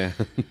robbed? Yeah.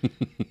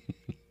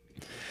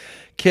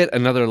 Kit,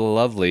 another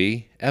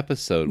lovely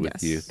episode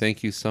with you.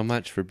 Thank you so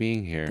much for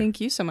being here.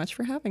 Thank you so much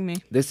for having me.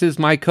 This is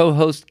my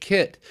co-host,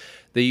 Kit.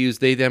 They use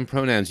they, them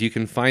pronouns. You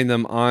can find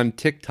them on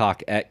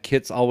TikTok at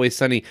Kit's Always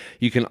Sunny.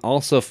 You can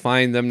also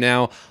find them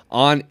now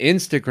on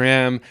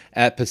Instagram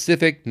at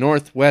Pacific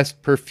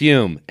Northwest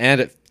Perfume and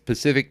at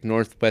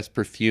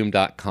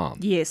PacificNorthwestPerfume.com.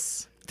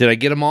 Yes. Did I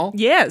get them all?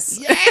 Yes.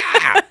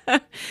 Yeah!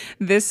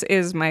 This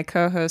is my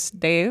co-host,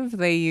 Dave.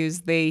 They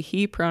use they,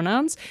 he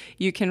pronouns.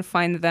 You can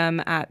find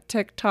them at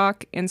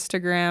TikTok,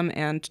 Instagram,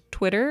 and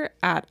Twitter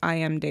at I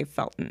am Dave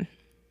Felton.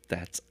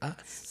 That's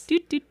us. Do.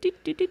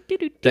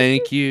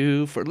 Thank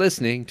you for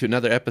listening to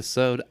another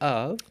episode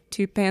of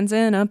Two Pans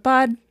in a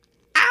Pod.